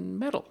are in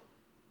metal.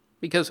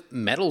 Because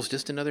metal's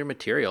just another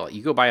material.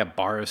 You go buy a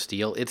bar of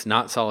steel, it's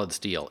not solid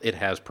steel. It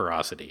has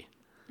porosity.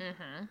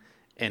 Mm-hmm.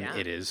 And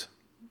it is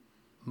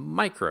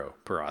micro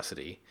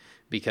porosity.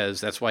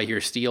 Because that's why your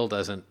steel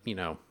doesn't,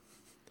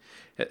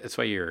 that's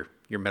why your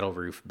metal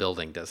roof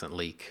building doesn't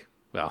leak.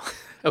 Well,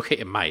 okay,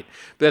 it might.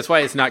 But that's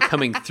why it's not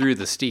coming through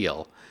the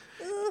steel,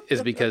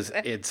 is because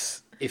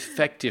it's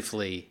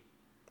effectively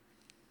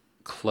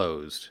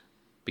closed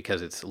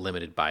because it's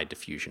limited by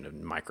diffusion of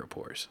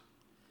micropores.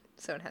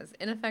 So it has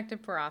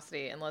ineffective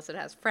porosity unless it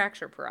has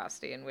fracture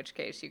porosity, in which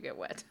case you get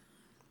wet.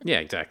 Yeah,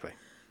 exactly.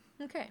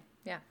 Okay,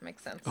 yeah,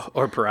 makes sense.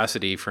 Or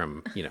porosity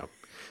from,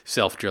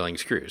 self-drilling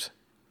screws.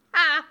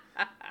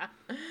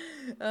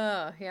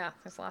 Oh, yeah,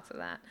 there's lots of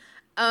that.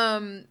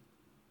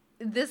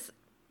 This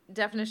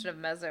definition of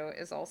meso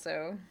is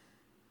also,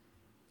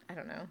 I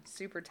don't know,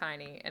 super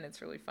tiny, and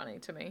it's really funny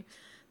to me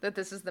that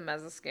this is the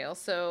mesoscale.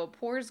 So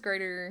pores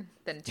greater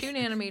than 2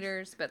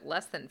 nanometers, but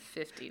less than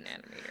 50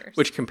 nanometers.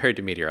 Which, compared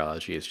to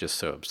meteorology, is just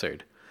so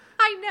absurd.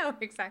 I know,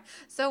 exactly.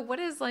 So what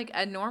is like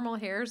a normal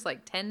hair is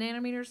like 10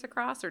 nanometers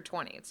across or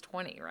 20? It's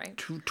 20, right?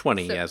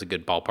 20 is a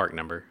good ballpark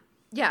number.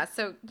 Yeah,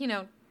 so,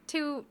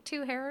 two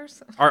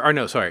hairs? Or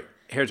no, sorry.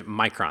 Hairs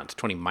microns,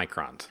 20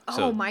 microns.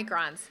 So,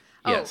 microns.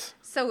 Yes. Oh,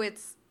 so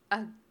it's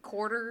a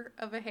quarter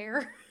of a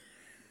hair?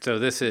 So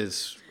this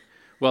is,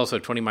 so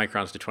 20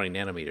 microns to 20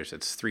 nanometers,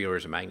 it's 3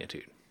 orders of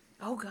magnitude.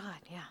 Oh,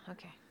 God, yeah,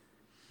 okay.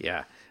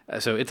 Yeah.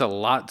 So it's a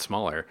lot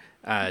smaller.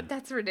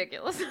 That's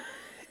ridiculous.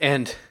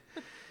 And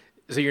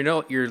so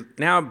you're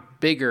now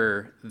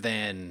bigger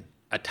than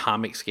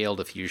atomic scale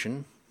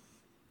diffusion,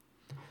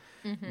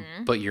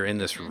 but you're in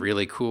this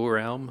really cool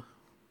realm.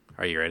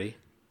 Are you ready?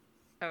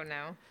 Oh,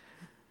 no.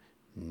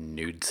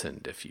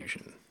 Knudsen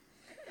diffusion.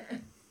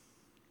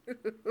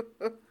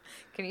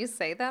 Can you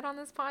say that on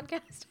this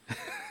podcast?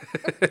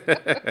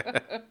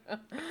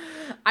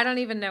 I don't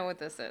even know what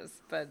this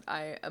is, but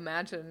I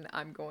imagine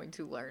I'm going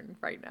to learn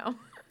right now.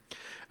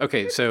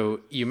 Okay,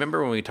 so you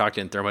remember when we talked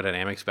in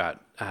thermodynamics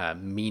about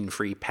mean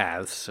free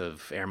paths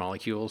of air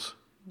molecules?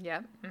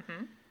 Yep.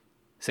 Mm-hmm.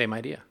 Same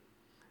idea.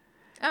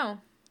 Oh,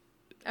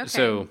 okay.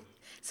 So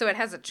it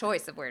has a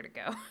choice of where to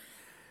go.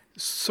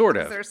 sort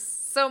of. There's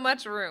so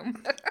much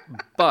room.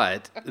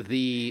 But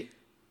the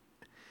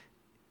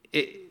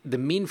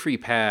mean free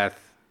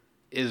path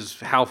is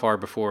how far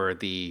before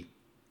the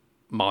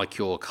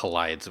molecule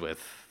collides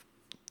with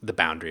the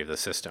boundary of the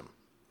system.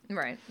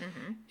 Right.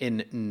 Mm-hmm.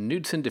 In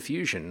Knudsen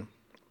diffusion,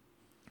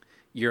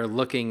 you're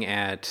looking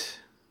at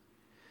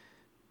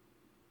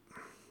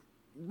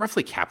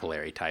roughly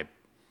capillary type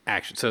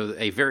action. So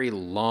a very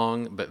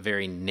long but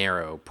very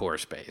narrow pore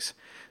space.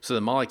 So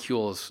the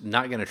molecule is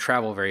not going to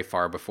travel very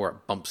far before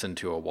it bumps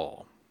into a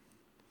wall.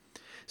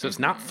 So it's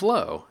not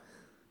flow,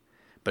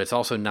 but it's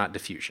also not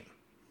diffusion.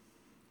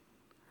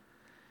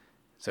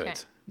 So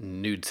it's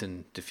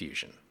Knudsen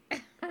diffusion.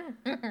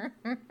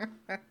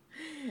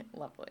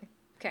 Lovely.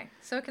 Okay,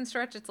 so it can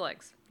stretch its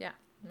legs. Yeah,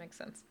 makes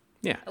sense.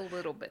 Yeah. A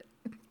little bit.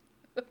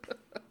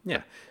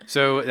 Yeah.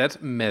 So that's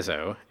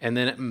meso. And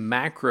then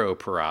macro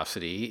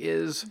porosity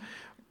is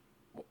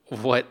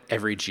what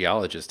every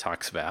geologist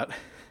talks about.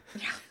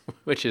 Yeah.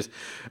 Which is,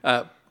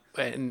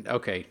 and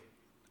okay,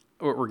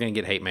 we're going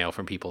to get hate mail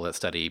from people that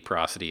study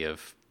porosity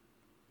of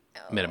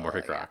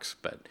metamorphic rocks,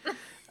 but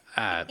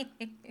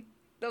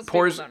Those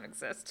pores people don't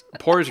exist.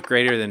 pores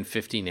greater than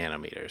 50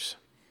 nanometers.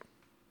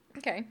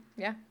 Okay,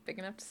 yeah, big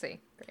enough to see.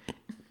 Great.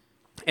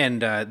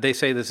 And they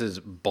say this is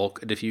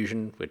bulk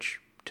diffusion, which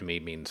to me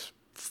means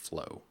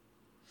flow.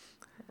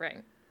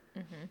 Right.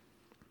 Mm-hmm.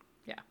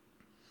 Yeah.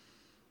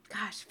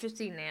 Gosh,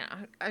 50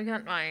 nano. I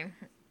got mine.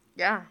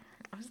 Yeah.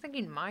 I was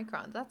thinking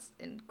microns. That's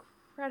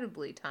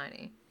incredibly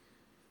tiny.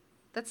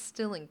 That's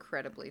still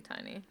incredibly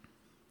tiny.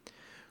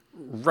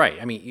 Right.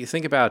 I mean, you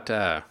think about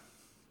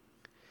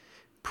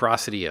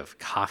porosity of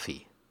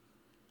coffee.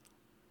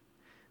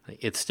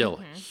 It's still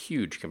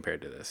huge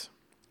compared to this.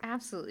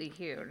 Absolutely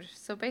huge.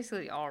 So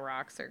basically all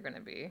rocks are going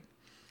to be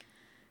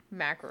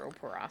macro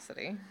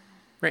porosity.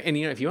 Right. And,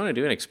 if you want to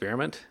do an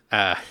experiment,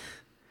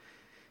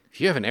 if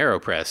you have an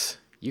AeroPress,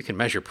 you can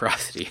measure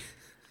porosity.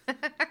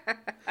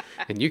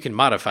 And you can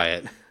modify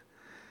it.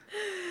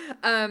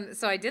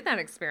 So I did that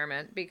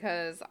experiment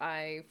because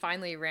I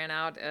finally ran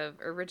out of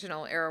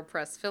original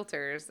AeroPress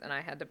filters and I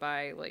had to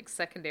buy like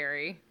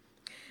secondary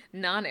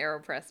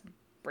non-AeroPress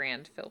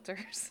brand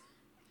filters.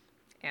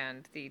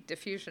 And the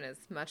diffusion is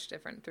much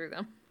different through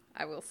them,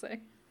 I will say.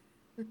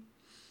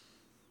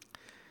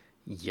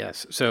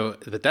 Yes. So,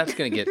 but that's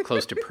going to get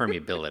close to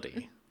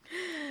permeability,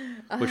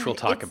 which we'll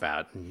talk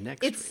about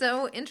next week. It's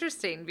so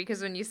interesting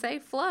because when you say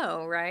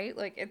flow, right?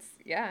 Like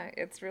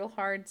it's real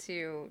hard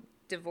to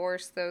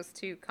divorce those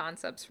two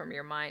concepts from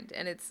your mind.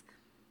 And it's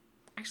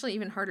actually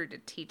even harder to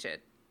teach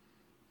it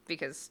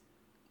because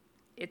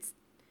it's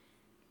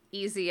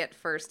easy at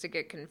first to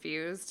get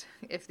confused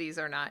if these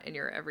are not in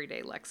your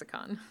everyday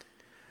lexicon.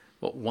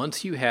 Well,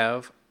 once you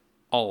have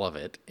all of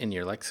it in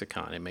your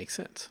lexicon, it makes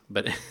sense.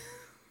 But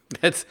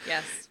that's...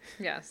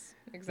 Yes,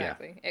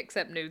 exactly. Yeah.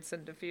 Except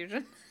Knudsen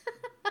diffusion.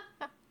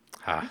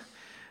 I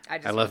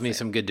love me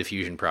some good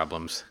diffusion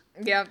problems.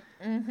 Yep.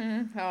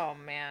 Mm-hmm. Oh,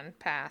 man.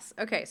 Pass.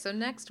 Okay, so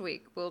next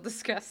week we'll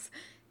discuss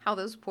how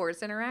those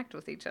pores interact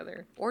with each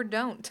other. Or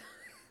don't.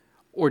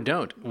 Or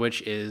don't,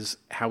 which is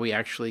how we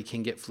actually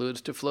can get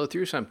fluids to flow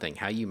through something.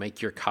 How you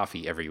make your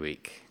coffee every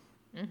week.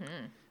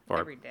 Mm-hmm. Or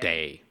every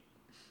day.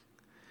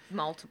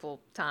 Multiple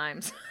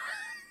times.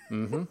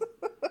 Mm-hmm.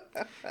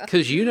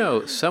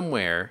 Because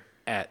somewhere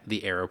at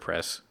the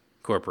AeroPress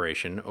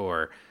Corporation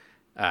or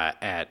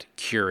at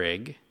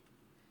Keurig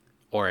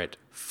or at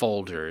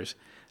Folgers,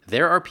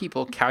 there are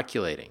people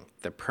calculating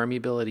the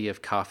permeability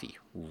of coffee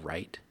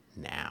right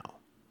now.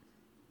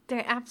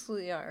 They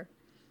absolutely are.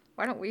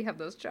 Why don't we have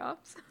those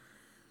jobs?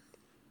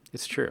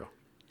 It's true.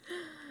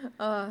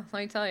 Let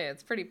me tell you,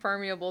 it's pretty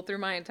permeable through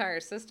my entire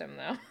system,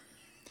 though.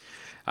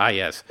 Ah,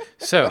 yes.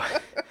 So,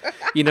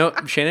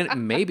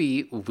 Shannon,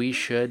 maybe we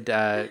should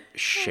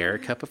share a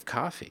cup of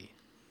coffee.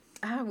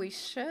 We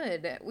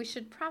should. We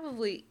should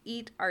probably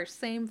eat our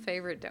same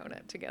favorite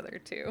donut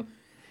together, too.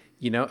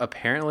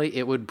 Apparently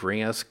it would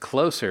bring us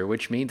closer,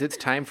 which means it's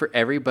time for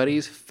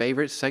everybody's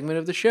favorite segment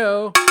of the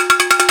show,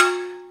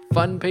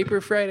 Fun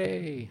Paper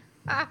Friday.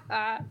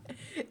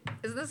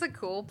 Is this a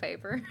cool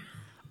paper?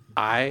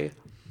 I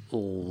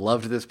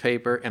loved this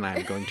paper, and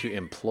I'm going to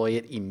employ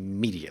it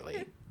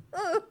immediately.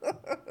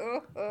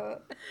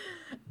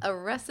 A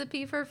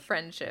recipe for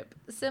friendship.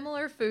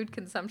 Similar food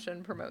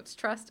consumption promotes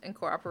trust and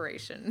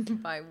cooperation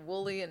by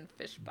Woolley and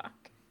Fishbach.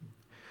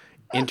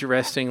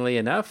 Interestingly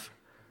enough,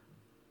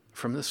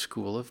 from the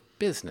School of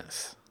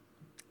Business.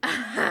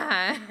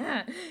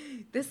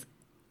 This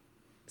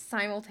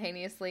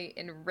simultaneously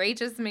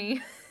enrages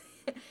me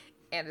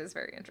and is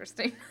very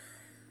interesting.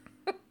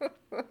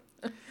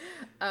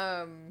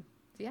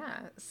 Yeah,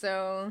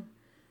 so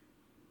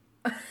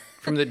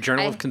From the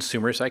Journal of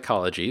Consumer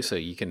Psychology, so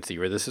you can see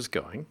where this is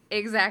going.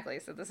 exactly.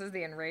 So this is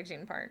the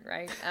enraging part,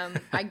 right?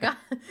 I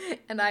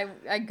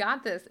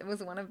got this. It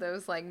was one of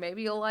those like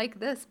maybe you'll like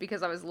this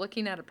because I was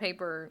looking at a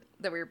paper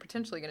that we were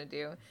potentially going to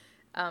do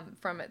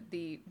from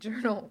the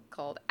journal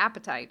called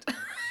Appetite.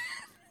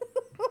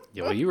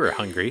 Yeah, well, you were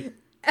hungry.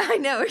 I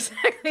know,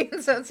 exactly.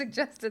 And so it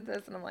suggested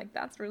this, and I'm like,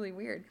 that's really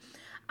weird.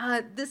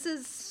 This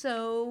is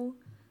so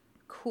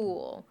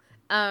cool.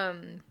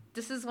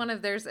 This is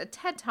there's a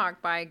TED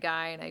Talk by a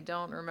guy, and I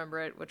don't remember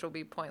it, which will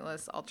be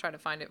pointless. I'll try to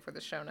find it for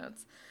the show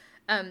notes,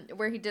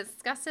 where he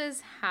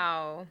discusses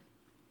how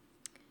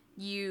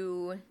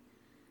you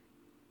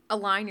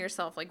align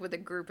yourself like with a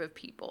group of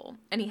people.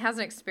 And he has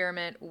an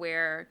experiment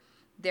where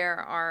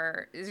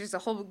there's a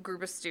whole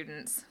group of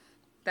students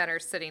that are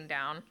sitting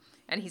down,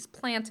 and he's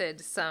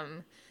planted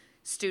some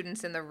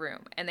students in the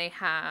room, and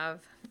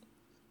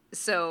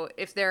so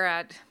if they're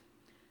at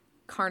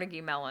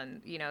Carnegie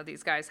Mellon,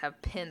 these guys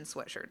have pin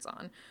sweatshirts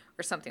on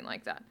or something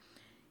like that.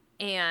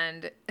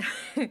 And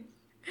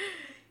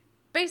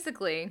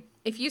basically,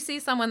 if you see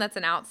someone that's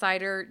an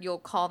outsider, you'll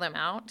call them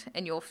out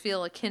and you'll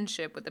feel a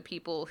kinship with the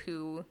people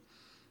who,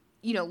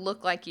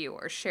 look like you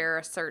or share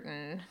a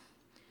certain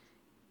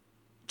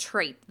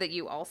trait that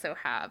you also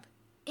have.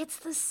 It's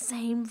the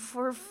same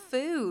for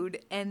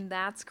food, and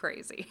that's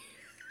crazy.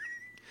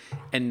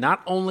 And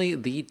not only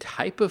the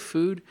type of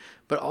food,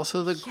 but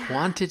also the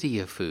quantity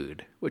of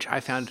food, which I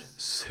found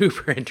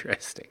super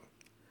interesting.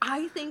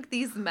 I think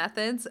these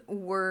methods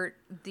were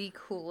the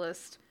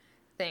coolest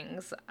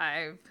things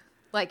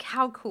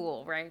how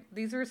cool, right?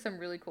 These were some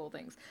really cool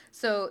things.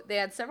 So they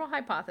had several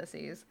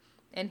hypotheses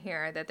in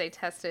here that they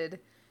tested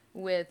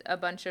with a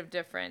bunch of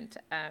different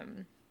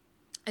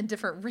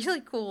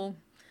really cool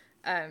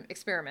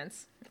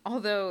experiments,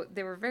 although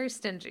they were very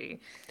stingy.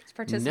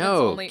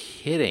 No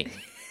kidding.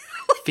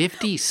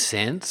 50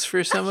 cents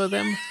for some of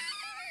them?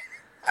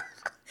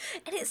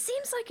 And it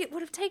seems like it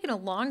would have taken a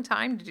long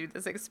time to do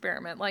this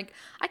experiment. Like,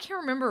 I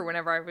can't remember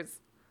whenever I was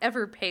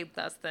ever paid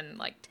less than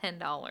like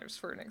 $10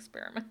 for an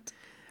experiment.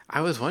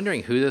 I was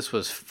wondering who this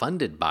was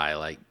funded by,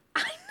 like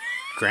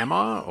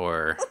grandma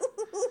or...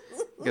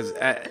 Because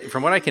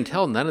from what I can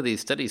tell, none of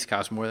these studies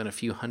cost more than a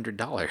few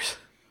 $100s.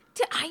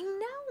 I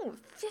know.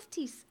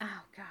 50...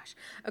 Oh, gosh.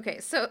 Okay,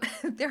 so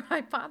their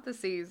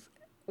hypotheses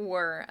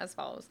were as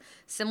follows.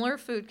 Similar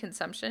food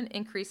consumption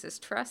increases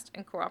trust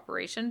and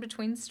cooperation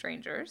between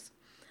strangers.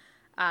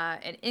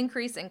 An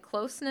increase in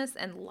closeness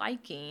and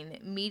liking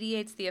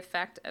mediates the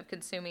effect of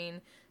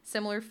consuming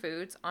similar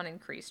foods on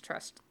increased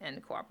trust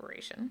and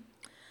cooperation.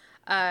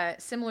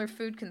 Similar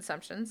food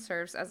consumption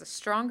serves as a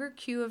stronger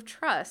cue of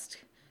trust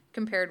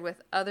compared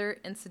with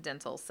other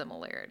incidental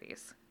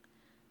similarities.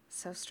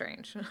 So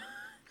strange.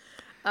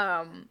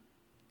 And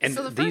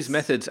these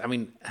methods, I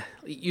mean,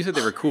 you said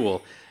they were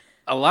cool.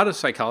 A lot of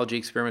psychology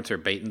experiments are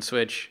bait and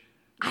switch.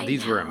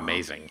 These were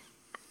amazing.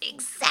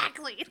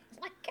 Exactly.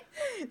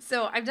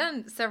 So I've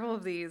done several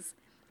of these,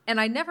 and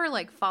I never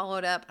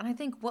followed up. And I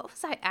think, what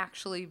was I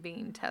actually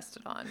being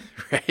tested on?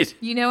 Right.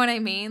 You know what I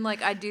mean?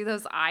 I do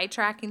those eye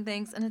tracking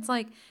things, and it's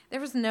there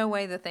was no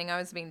way the thing I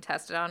was being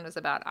tested on was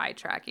about eye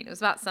tracking. It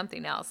was about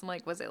something else. I'm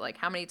was it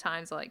how many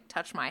times I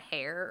touched my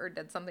hair or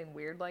did something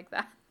weird like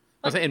that?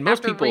 And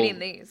most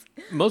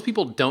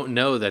people don't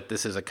know that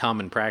this is a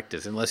common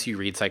practice unless you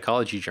read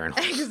psychology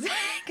journals.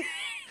 Exactly.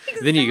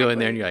 Then you go in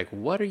there and you're like,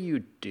 what are you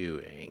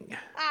doing?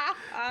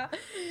 I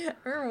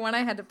remember when I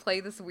had to play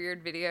this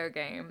weird video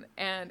game,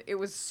 and it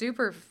was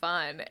super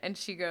fun. And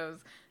she goes,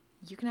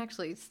 you can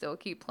actually still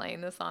keep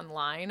playing this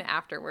online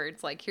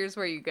afterwards. Here's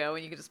where you go,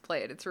 and you can just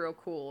play it. It's real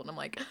cool. And I'm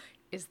like,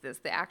 is this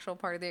the actual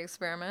part of the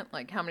experiment?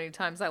 How many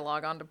times I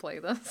log on to play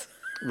this?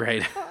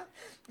 Right.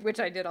 Which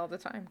I did all the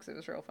time because it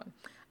was real fun.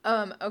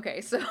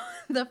 Okay, so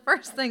the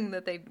first thing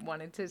that they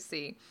wanted to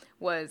see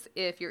was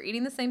if you're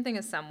eating the same thing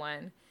as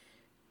someone,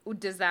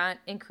 does that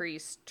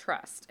increase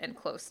trust and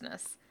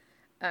closeness?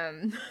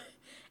 And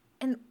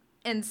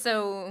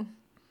so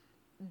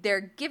they're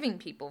giving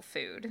people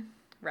food,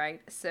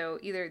 right? So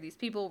either these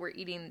people were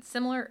eating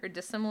similar or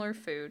dissimilar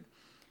food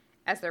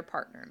as their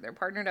partner. They're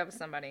partnered up with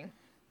somebody.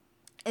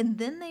 And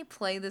then they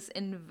play this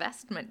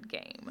investment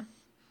game.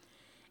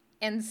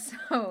 And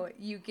so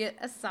you get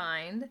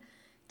assigned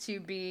to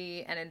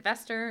be an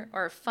investor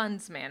or a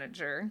funds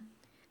manager.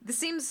 This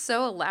seems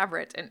so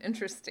elaborate and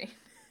interesting.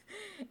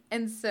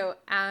 And so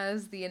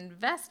as the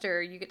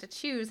investor, you get to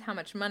choose how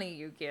much money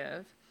you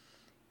give.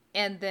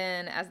 And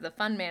then as the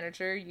fund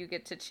manager, you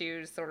get to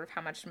choose sort of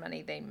how much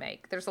money they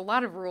make. There's a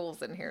lot of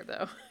rules in here,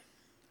 though,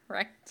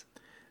 right?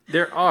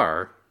 There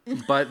are,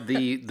 but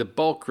the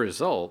bulk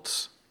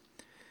results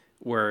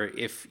were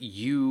if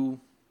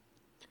you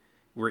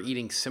were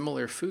eating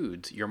similar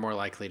foods, you're more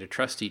likely to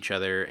trust each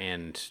other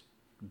and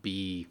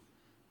be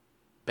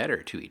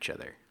better to each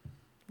other.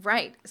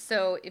 Right.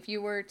 So if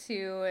you were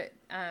to,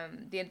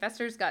 the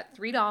investors got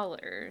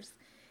 $3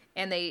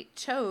 and they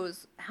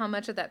chose how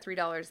much of that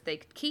 $3 they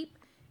could keep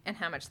and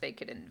how much they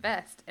could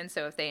invest. And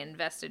so if they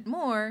invested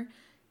more,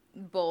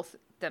 both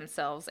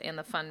themselves and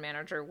the fund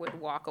manager would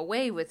walk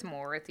away with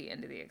more at the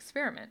end of the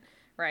experiment,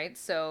 right?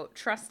 So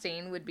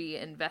trusting would be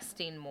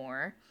investing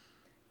more.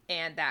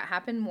 And that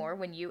happened more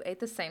when you ate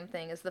the same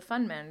thing as the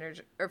fund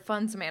manager or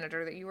funds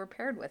manager that you were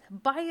paired with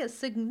by a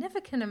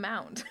significant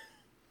amount.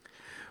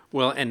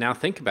 Well, and now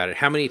think about it.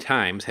 How many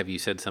times have you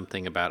said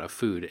something about a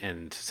food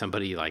and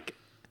somebody like,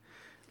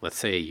 let's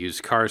say a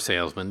used car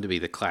salesman to be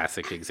the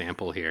classic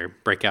example here,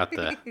 break out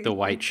the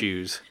white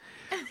shoes,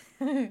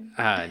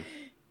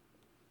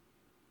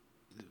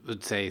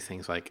 would say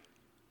things like,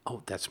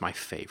 oh, that's my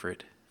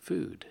favorite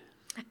food.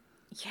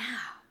 Yeah,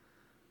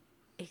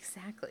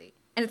 exactly.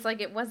 And it's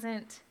like it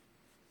wasn't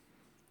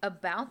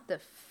about the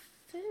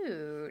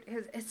food.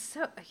 It's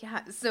so,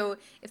 yeah. So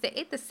if they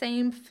ate the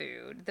same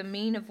food, the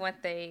mean of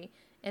what they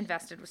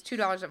invested was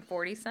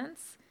 $2.40.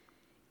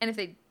 And if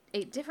they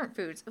ate different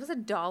foods, it was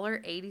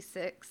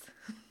 $1.86.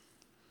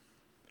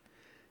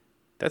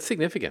 That's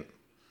significant.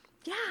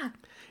 Yeah.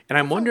 And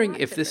I'm wondering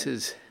if this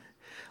is,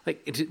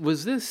 like,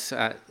 was this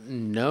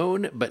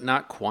known but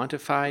not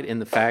quantified in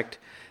the fact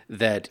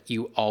that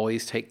you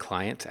always take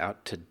clients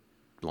out to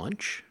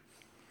lunch?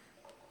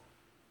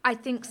 I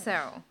think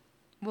so.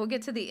 We'll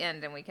get to the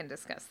end and we can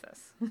discuss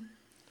this.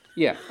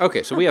 Yeah.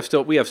 Okay. So we have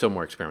still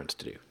more experiments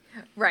to do.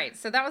 Right.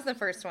 So that was the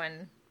first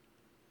one.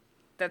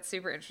 That's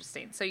super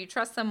interesting. So you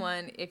trust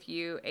someone if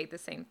you ate the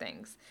same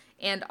things.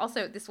 And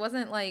also, this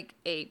wasn't like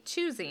a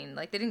choosing.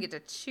 Like, they didn't get to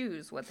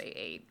choose what they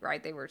ate,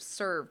 right? They were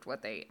served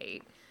what they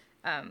ate.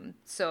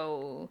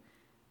 So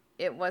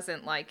it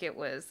wasn't like it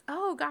was,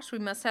 oh, gosh, we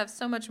must have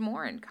so much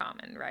more in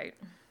common, right?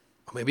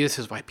 Maybe this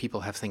is why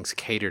people have things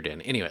catered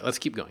in. Anyway, let's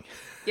keep going.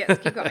 Yes,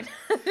 keep going.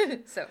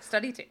 So,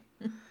 study 2.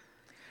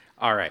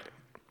 All right.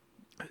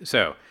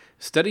 So,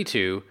 study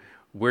 2,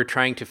 we're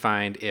trying to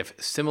find if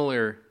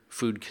similar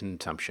food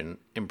consumption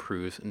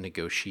improves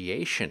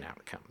negotiation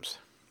outcomes.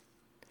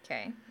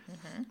 Okay.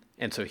 Mm-hmm.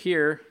 And so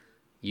here,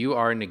 you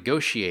are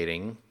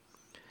negotiating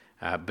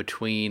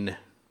between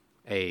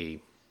a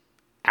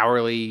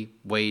hourly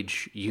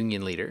wage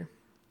union leader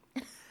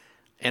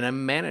and a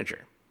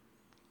manager.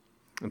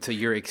 And so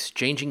you're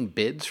exchanging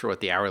bids for what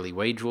the hourly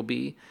wage will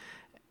be.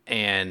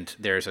 And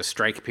there's a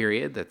strike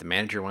period that the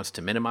manager wants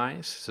to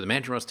minimize. So the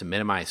manager wants to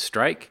minimize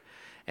strike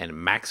and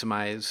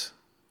minimize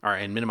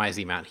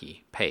the amount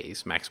he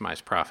pays,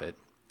 maximize profit.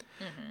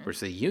 Mm-hmm.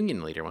 Whereas the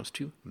union leader wants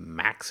to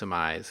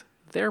maximize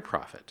their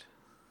profit.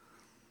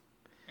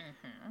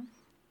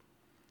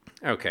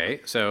 Mm-hmm. Okay,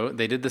 so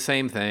they did the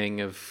same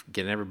thing of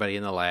getting everybody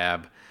in the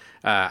lab.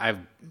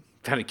 I'm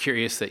kind of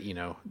curious that,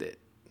 that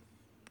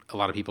a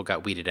lot of people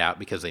got weeded out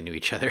because they knew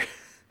each other.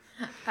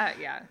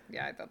 Yeah,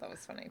 I thought that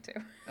was funny too.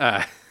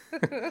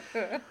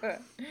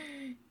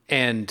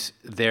 And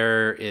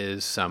there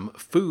is some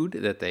food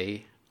that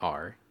they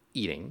are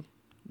eating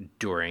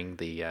during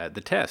the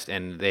test,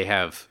 and they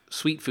have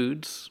sweet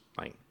foods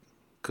like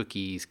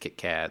cookies, Kit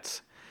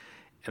Kats,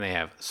 and they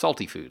have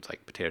salty foods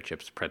like potato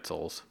chips,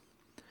 pretzels,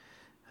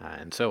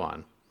 and so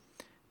on.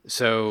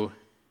 So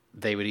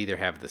they would either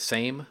have the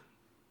same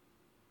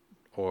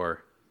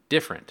or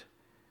different.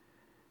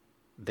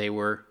 They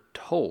were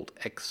told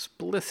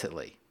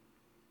explicitly,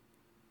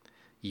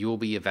 you will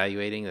be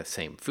evaluating the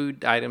same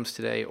food items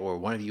today, or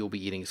one of you will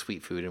be eating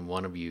sweet food and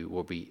one of you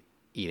will be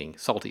eating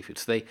salty food.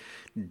 So they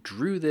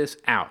drew this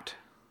out.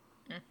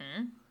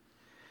 Mm-hmm.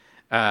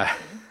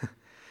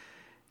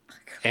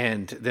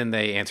 And then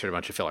they answered a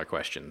bunch of filler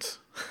questions.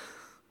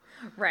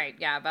 Right,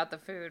 yeah, about the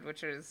food,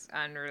 which is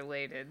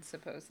unrelated,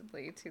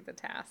 supposedly, to the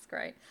task,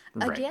 right?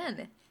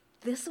 Again,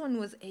 this one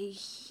was a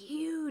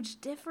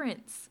huge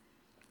difference.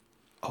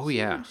 Oh,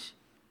 yeah.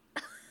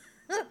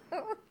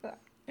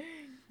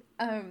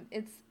 I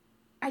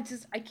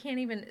can't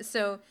even,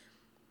 so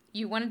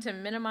you wanted to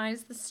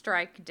minimize the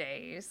strike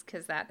days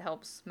because that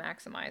helps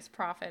maximize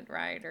profit,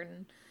 right? Or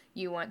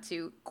you want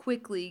to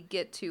quickly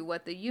get to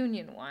what the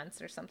union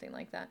wants or something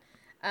like that.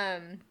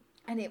 And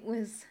it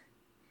was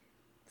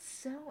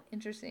so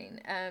interesting.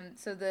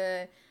 So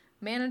the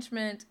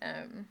management,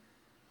 I'm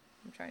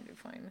trying to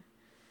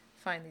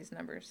find these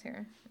numbers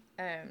here.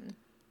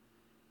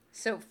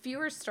 So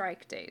fewer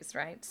strike days,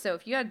 right? So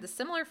if you had the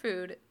similar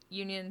food,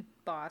 union,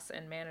 boss,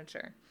 and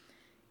manager,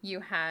 you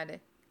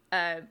had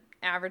an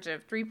average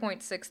of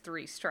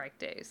 3.63 strike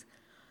days.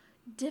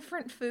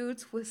 Different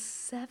foods was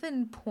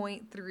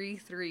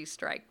 7.33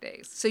 strike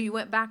days. So you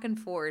went back and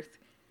forth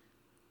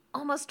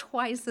almost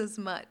twice as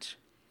much.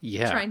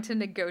 Yeah. Trying to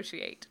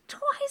negotiate.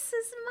 Twice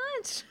as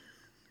much.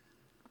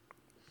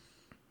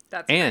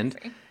 That's and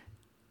crazy.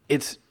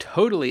 It's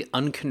totally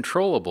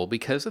uncontrollable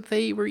because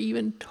they were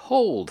even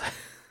told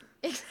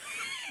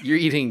you're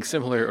eating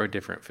similar or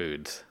different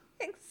foods.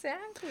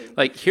 Exactly.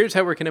 Like, here's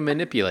how we're going to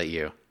manipulate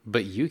you,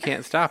 but you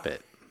can't stop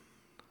it.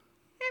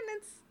 And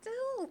it's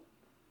still...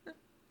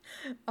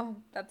 Oh,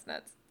 that's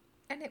nuts.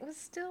 And it was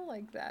still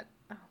like that.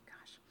 Oh,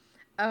 gosh.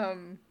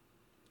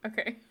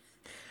 Okay.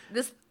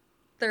 This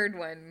third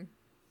one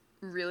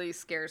really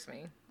scares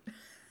me.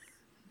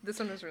 This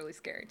one was really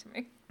scary to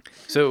me.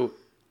 So,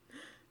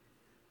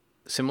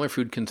 similar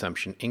food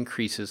consumption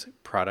increases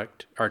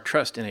product or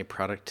trust in a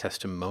product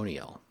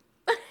testimonial,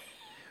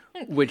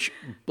 which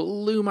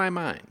blew my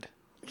mind.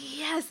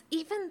 Yes,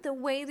 even the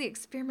way the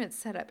experiment's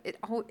set up,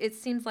 it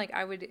seems like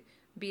I would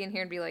be in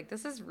here and be like,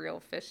 this is real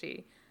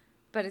fishy,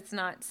 but it's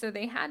not. So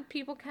they had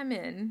people come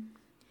in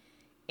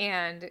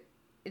and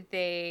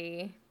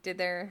they did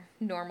their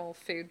normal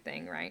food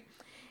thing, right?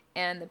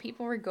 And the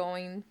people were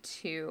going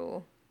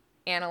to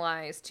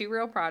analyze 2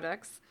 real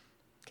products,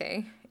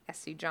 okay,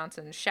 SC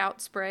Johnson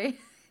Shout Spray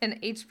and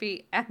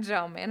HP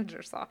Agile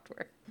Manager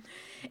software.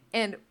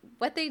 And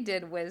what they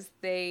did was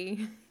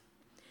they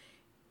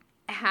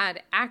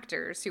had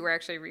actors who were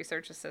actually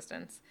research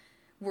assistants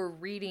were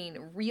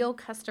reading real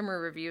customer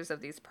reviews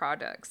of these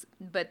products,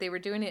 but they were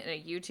doing it in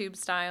a YouTube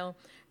style.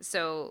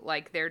 So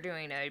like they're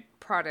doing a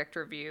product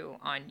review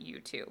on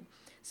YouTube.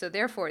 So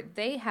therefore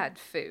they had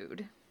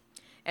food,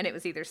 and it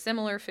was either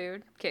similar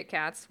food, Kit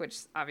Kats,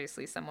 which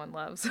obviously someone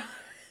loves,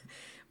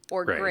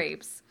 or Right.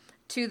 grapes,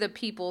 to the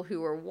people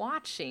who were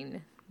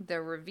watching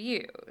the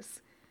reviews.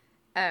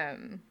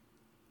 And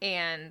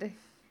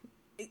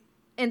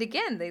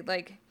again, they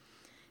like,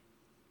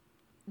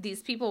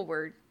 these people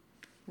were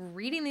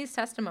reading these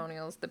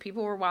testimonials. The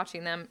people were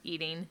watching them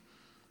eating.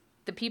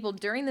 The people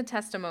during the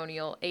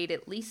testimonial ate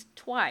at least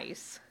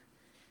twice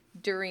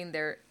during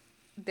their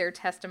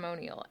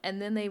testimonial.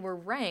 And then they were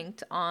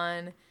ranked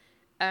on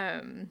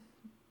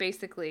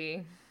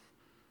basically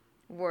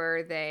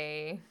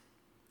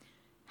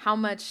how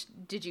much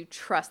did you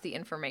trust the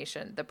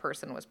information the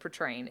person was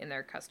portraying in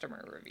their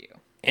customer review?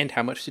 And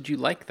how much did you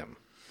like them?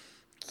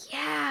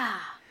 Yeah.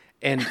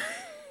 And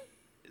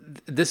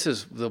this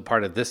is the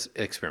part of this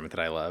experiment that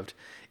I loved.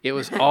 It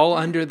was all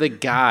under the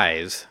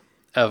guise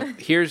of,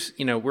 here's,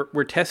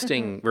 we're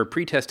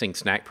pre-testing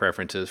snack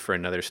preferences for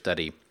another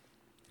study.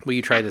 Will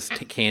you try this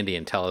candy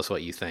and tell us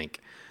what you think?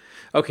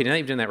 Okay, now that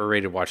you've done that, we're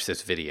ready to watch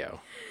this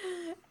video.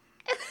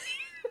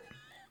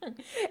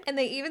 And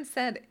they even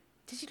said,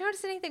 did you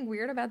notice anything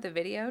weird about the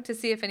video? To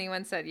see if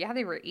anyone said, yeah,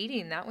 they were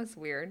eating. That was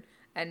weird.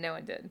 And no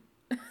one did.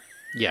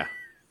 Yeah.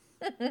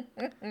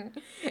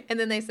 And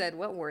then they said,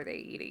 what were they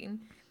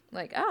eating?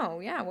 Like, oh,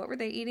 yeah, what were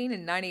they eating?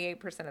 And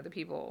 98% of the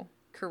people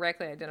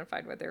correctly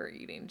identified what they were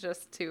eating,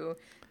 just to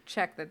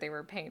check that they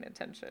were paying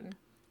attention.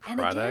 And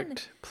Product again,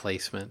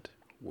 placement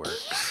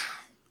works.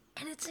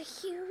 yeah, and it's a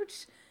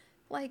huge,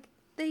 like,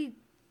 they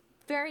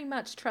very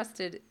much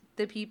trusted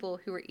the people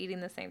who were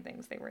eating the same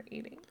things they were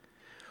eating.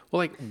 Well,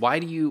 like, why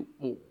do you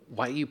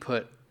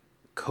put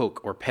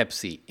Coke or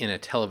Pepsi in a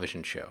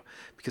television show?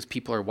 Because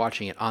people are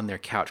watching it on their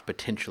couch,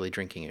 potentially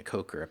drinking a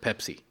Coke or a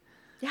Pepsi.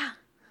 Yeah.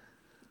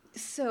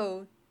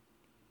 So,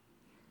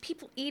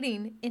 people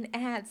eating in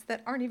ads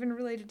that aren't even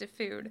related to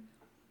food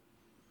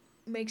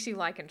makes you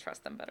like and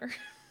trust them better.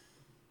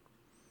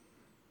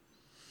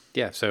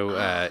 Yeah,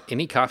 so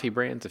any coffee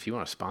brands, if you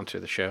want to sponsor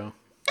the show.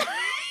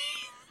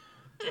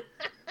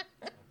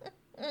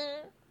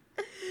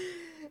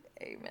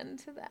 Amen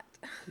to that.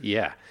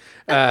 Yeah.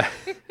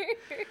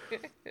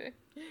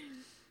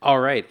 All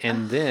right,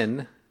 and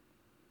then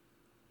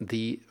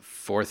the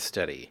fourth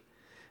study.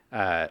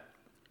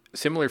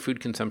 Similar food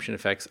consumption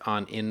effects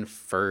on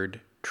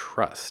inferred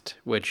trust,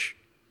 which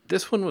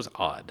this one was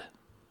odd.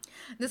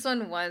 This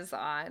one was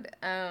odd.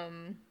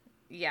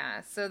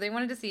 Yeah, so they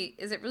wanted to see,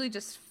 is it really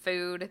just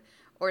food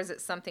or is it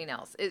something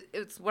else?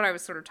 It's what I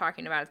was sort of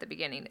talking about at the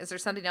beginning. Is there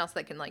something else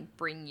that can like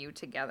bring you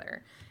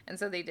together? And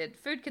so they did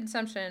food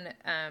consumption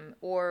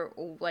or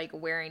like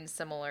wearing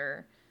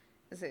similar,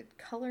 is it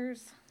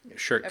colors?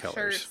 Shirt Of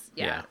colors. shirts.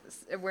 Yeah,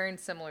 wearing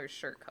similar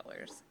shirt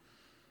colors.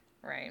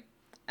 Right.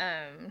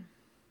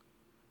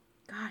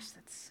 Gosh,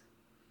 it's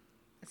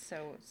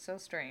so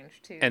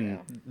strange too. And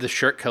though. the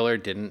shirt color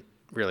didn't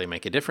really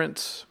make a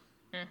difference,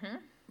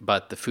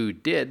 but the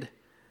food did.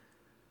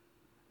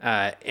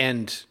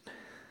 And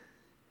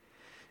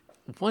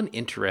one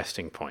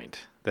interesting point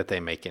that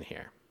they make in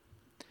here.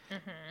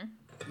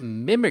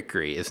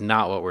 Mimicry is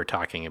not what we're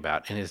talking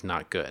about and is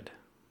not good.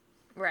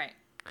 Right.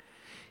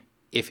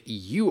 If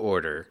you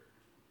order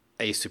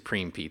a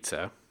Supreme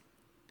pizza,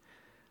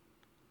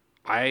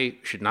 I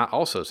should not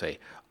also say,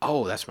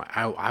 oh,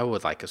 I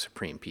would like a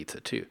Supreme pizza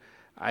too.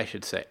 I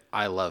should say,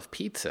 I love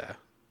pizza.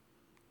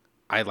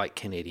 I like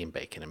Canadian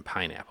bacon and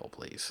pineapple,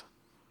 please.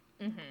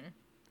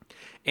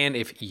 And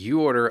if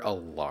you order a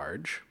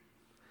large,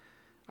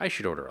 I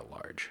should order a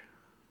large.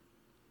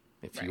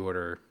 If you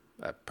order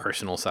a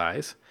personal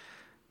size,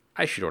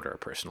 I should order a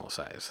personal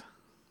size.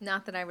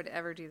 Not that I would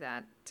ever do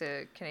that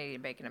to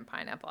Canadian bacon and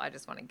pineapple. I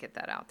just want to get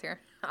that out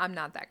there. I'm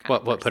not that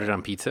kind of What, put it person.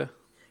 on pizza?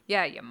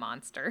 Yeah, you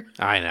monster.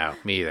 I know,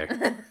 me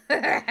either.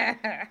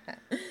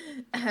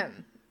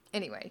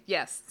 Anyway,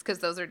 yes, because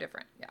those are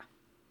different. Yeah.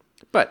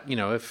 But,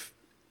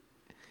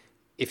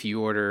 if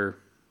you order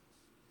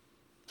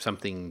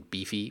something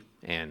beefy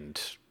and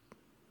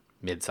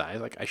mid-size,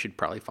 like I should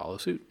probably follow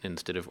suit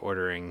instead of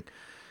ordering,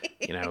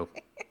 a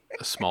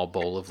small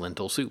bowl of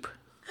lentil soup.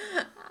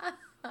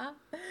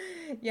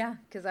 Yeah,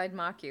 because I'd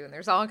mock you, and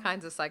there's all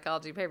kinds of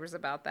psychology papers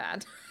about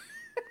that.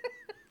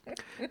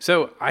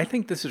 So I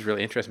think this is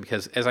really interesting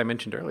because, as I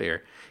mentioned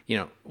earlier,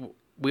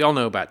 we all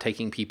know about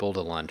taking people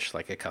to lunch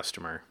like a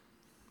customer.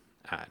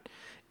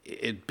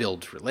 It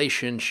builds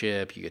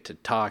relationship. You get to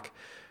talk.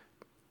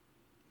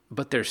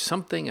 But there's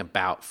something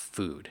about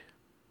food.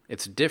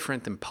 It's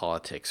different than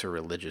politics or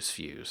religious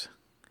views.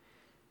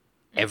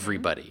 Mm-hmm.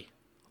 Everybody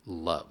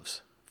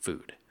loves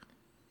food.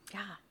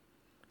 Yeah.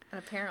 And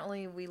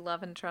apparently we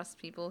love and trust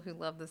people who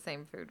love the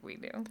same food we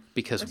do.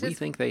 Because we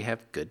think they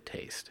have good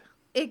taste.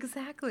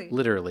 Exactly.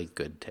 Literally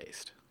good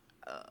taste.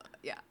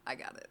 Yeah, I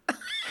got it.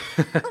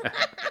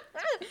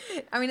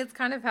 I mean, it's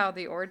kind of how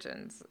the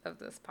origins of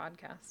this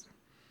podcast.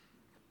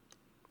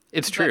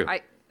 It's true.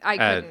 I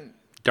couldn't.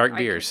 Dark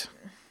beers.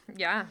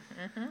 Yeah,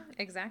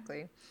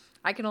 exactly.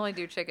 I can only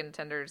do chicken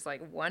tenders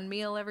like one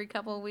meal every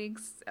couple of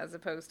weeks as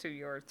opposed to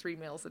your 3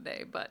 meals a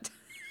day, but...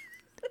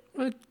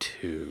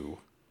 2.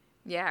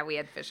 Yeah, we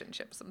had fish and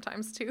chips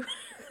sometimes too.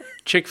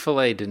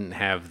 Chick-fil-A didn't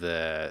have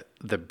the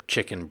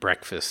chicken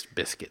breakfast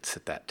biscuits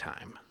at that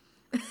time.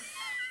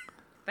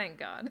 Thank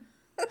God.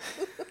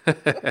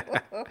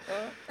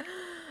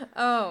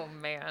 Oh,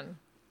 man.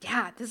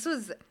 Yeah, this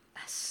was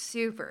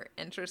super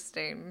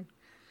interesting.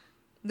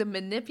 The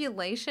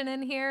manipulation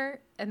in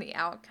here and the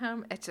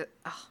outcome, it's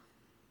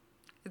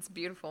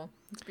beautiful.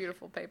 It's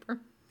beautiful paper.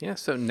 Yeah,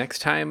 so next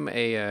time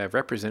a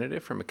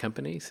representative from a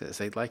company says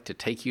they'd like to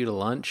take you to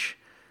lunch,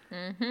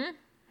 and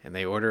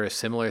they order a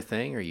similar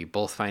thing, or you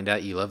both find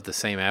out you love the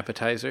same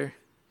appetizer,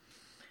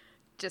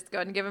 just go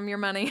ahead and give them your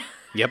money.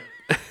 Yep.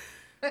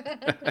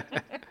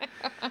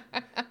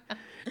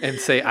 And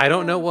say, I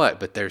don't know what,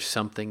 but there's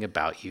something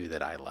about you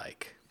that I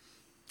like.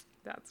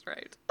 That's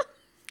right.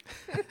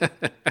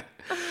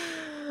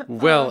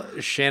 Well,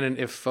 Shannon,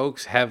 if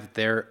folks have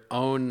their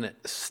own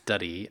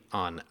study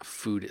on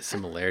food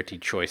similarity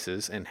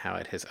choices and how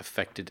it has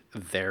affected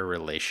their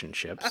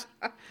relationships,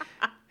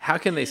 how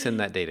can they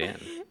send that data in?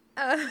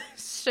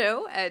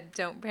 Show at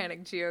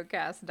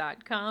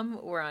don'tpanicgeocast.com.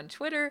 We're on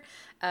Twitter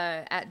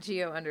at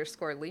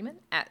geo_Lehman,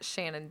 at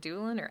Shannon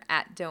Doolin, or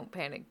at Don't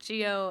Panic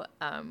Geo.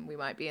 We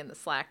might be in the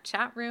Slack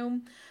chat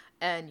room.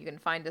 And you can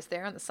find us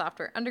there on the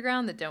Software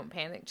Underground, the Don't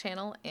Panic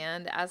channel.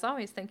 And as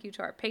always, thank you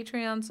to our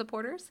Patreon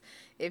supporters.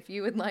 If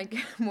you would like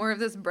more of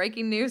this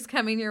breaking news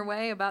coming your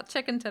way about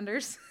chicken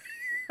tenders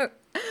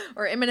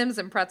or M&Ms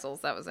and pretzels,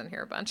 that was in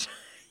here a bunch,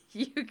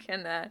 you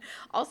can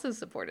also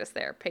support us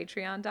there,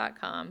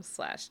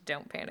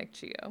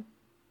 patreon.com/don'tpanicgeo.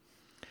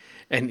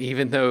 And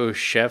even though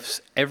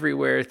chefs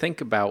everywhere think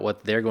about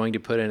what they're going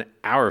to put in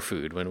our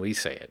food when we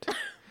say it,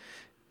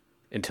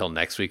 until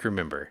next week,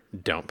 remember,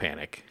 don't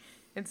panic.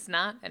 It's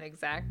not an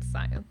exact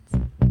science.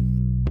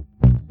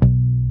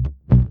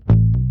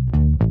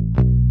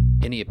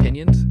 Any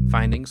opinions,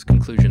 findings,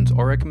 conclusions,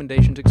 or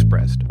recommendations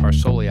expressed are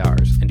solely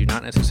ours and do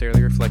not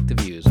necessarily reflect the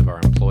views of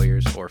our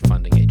employers or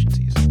funding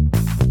agencies.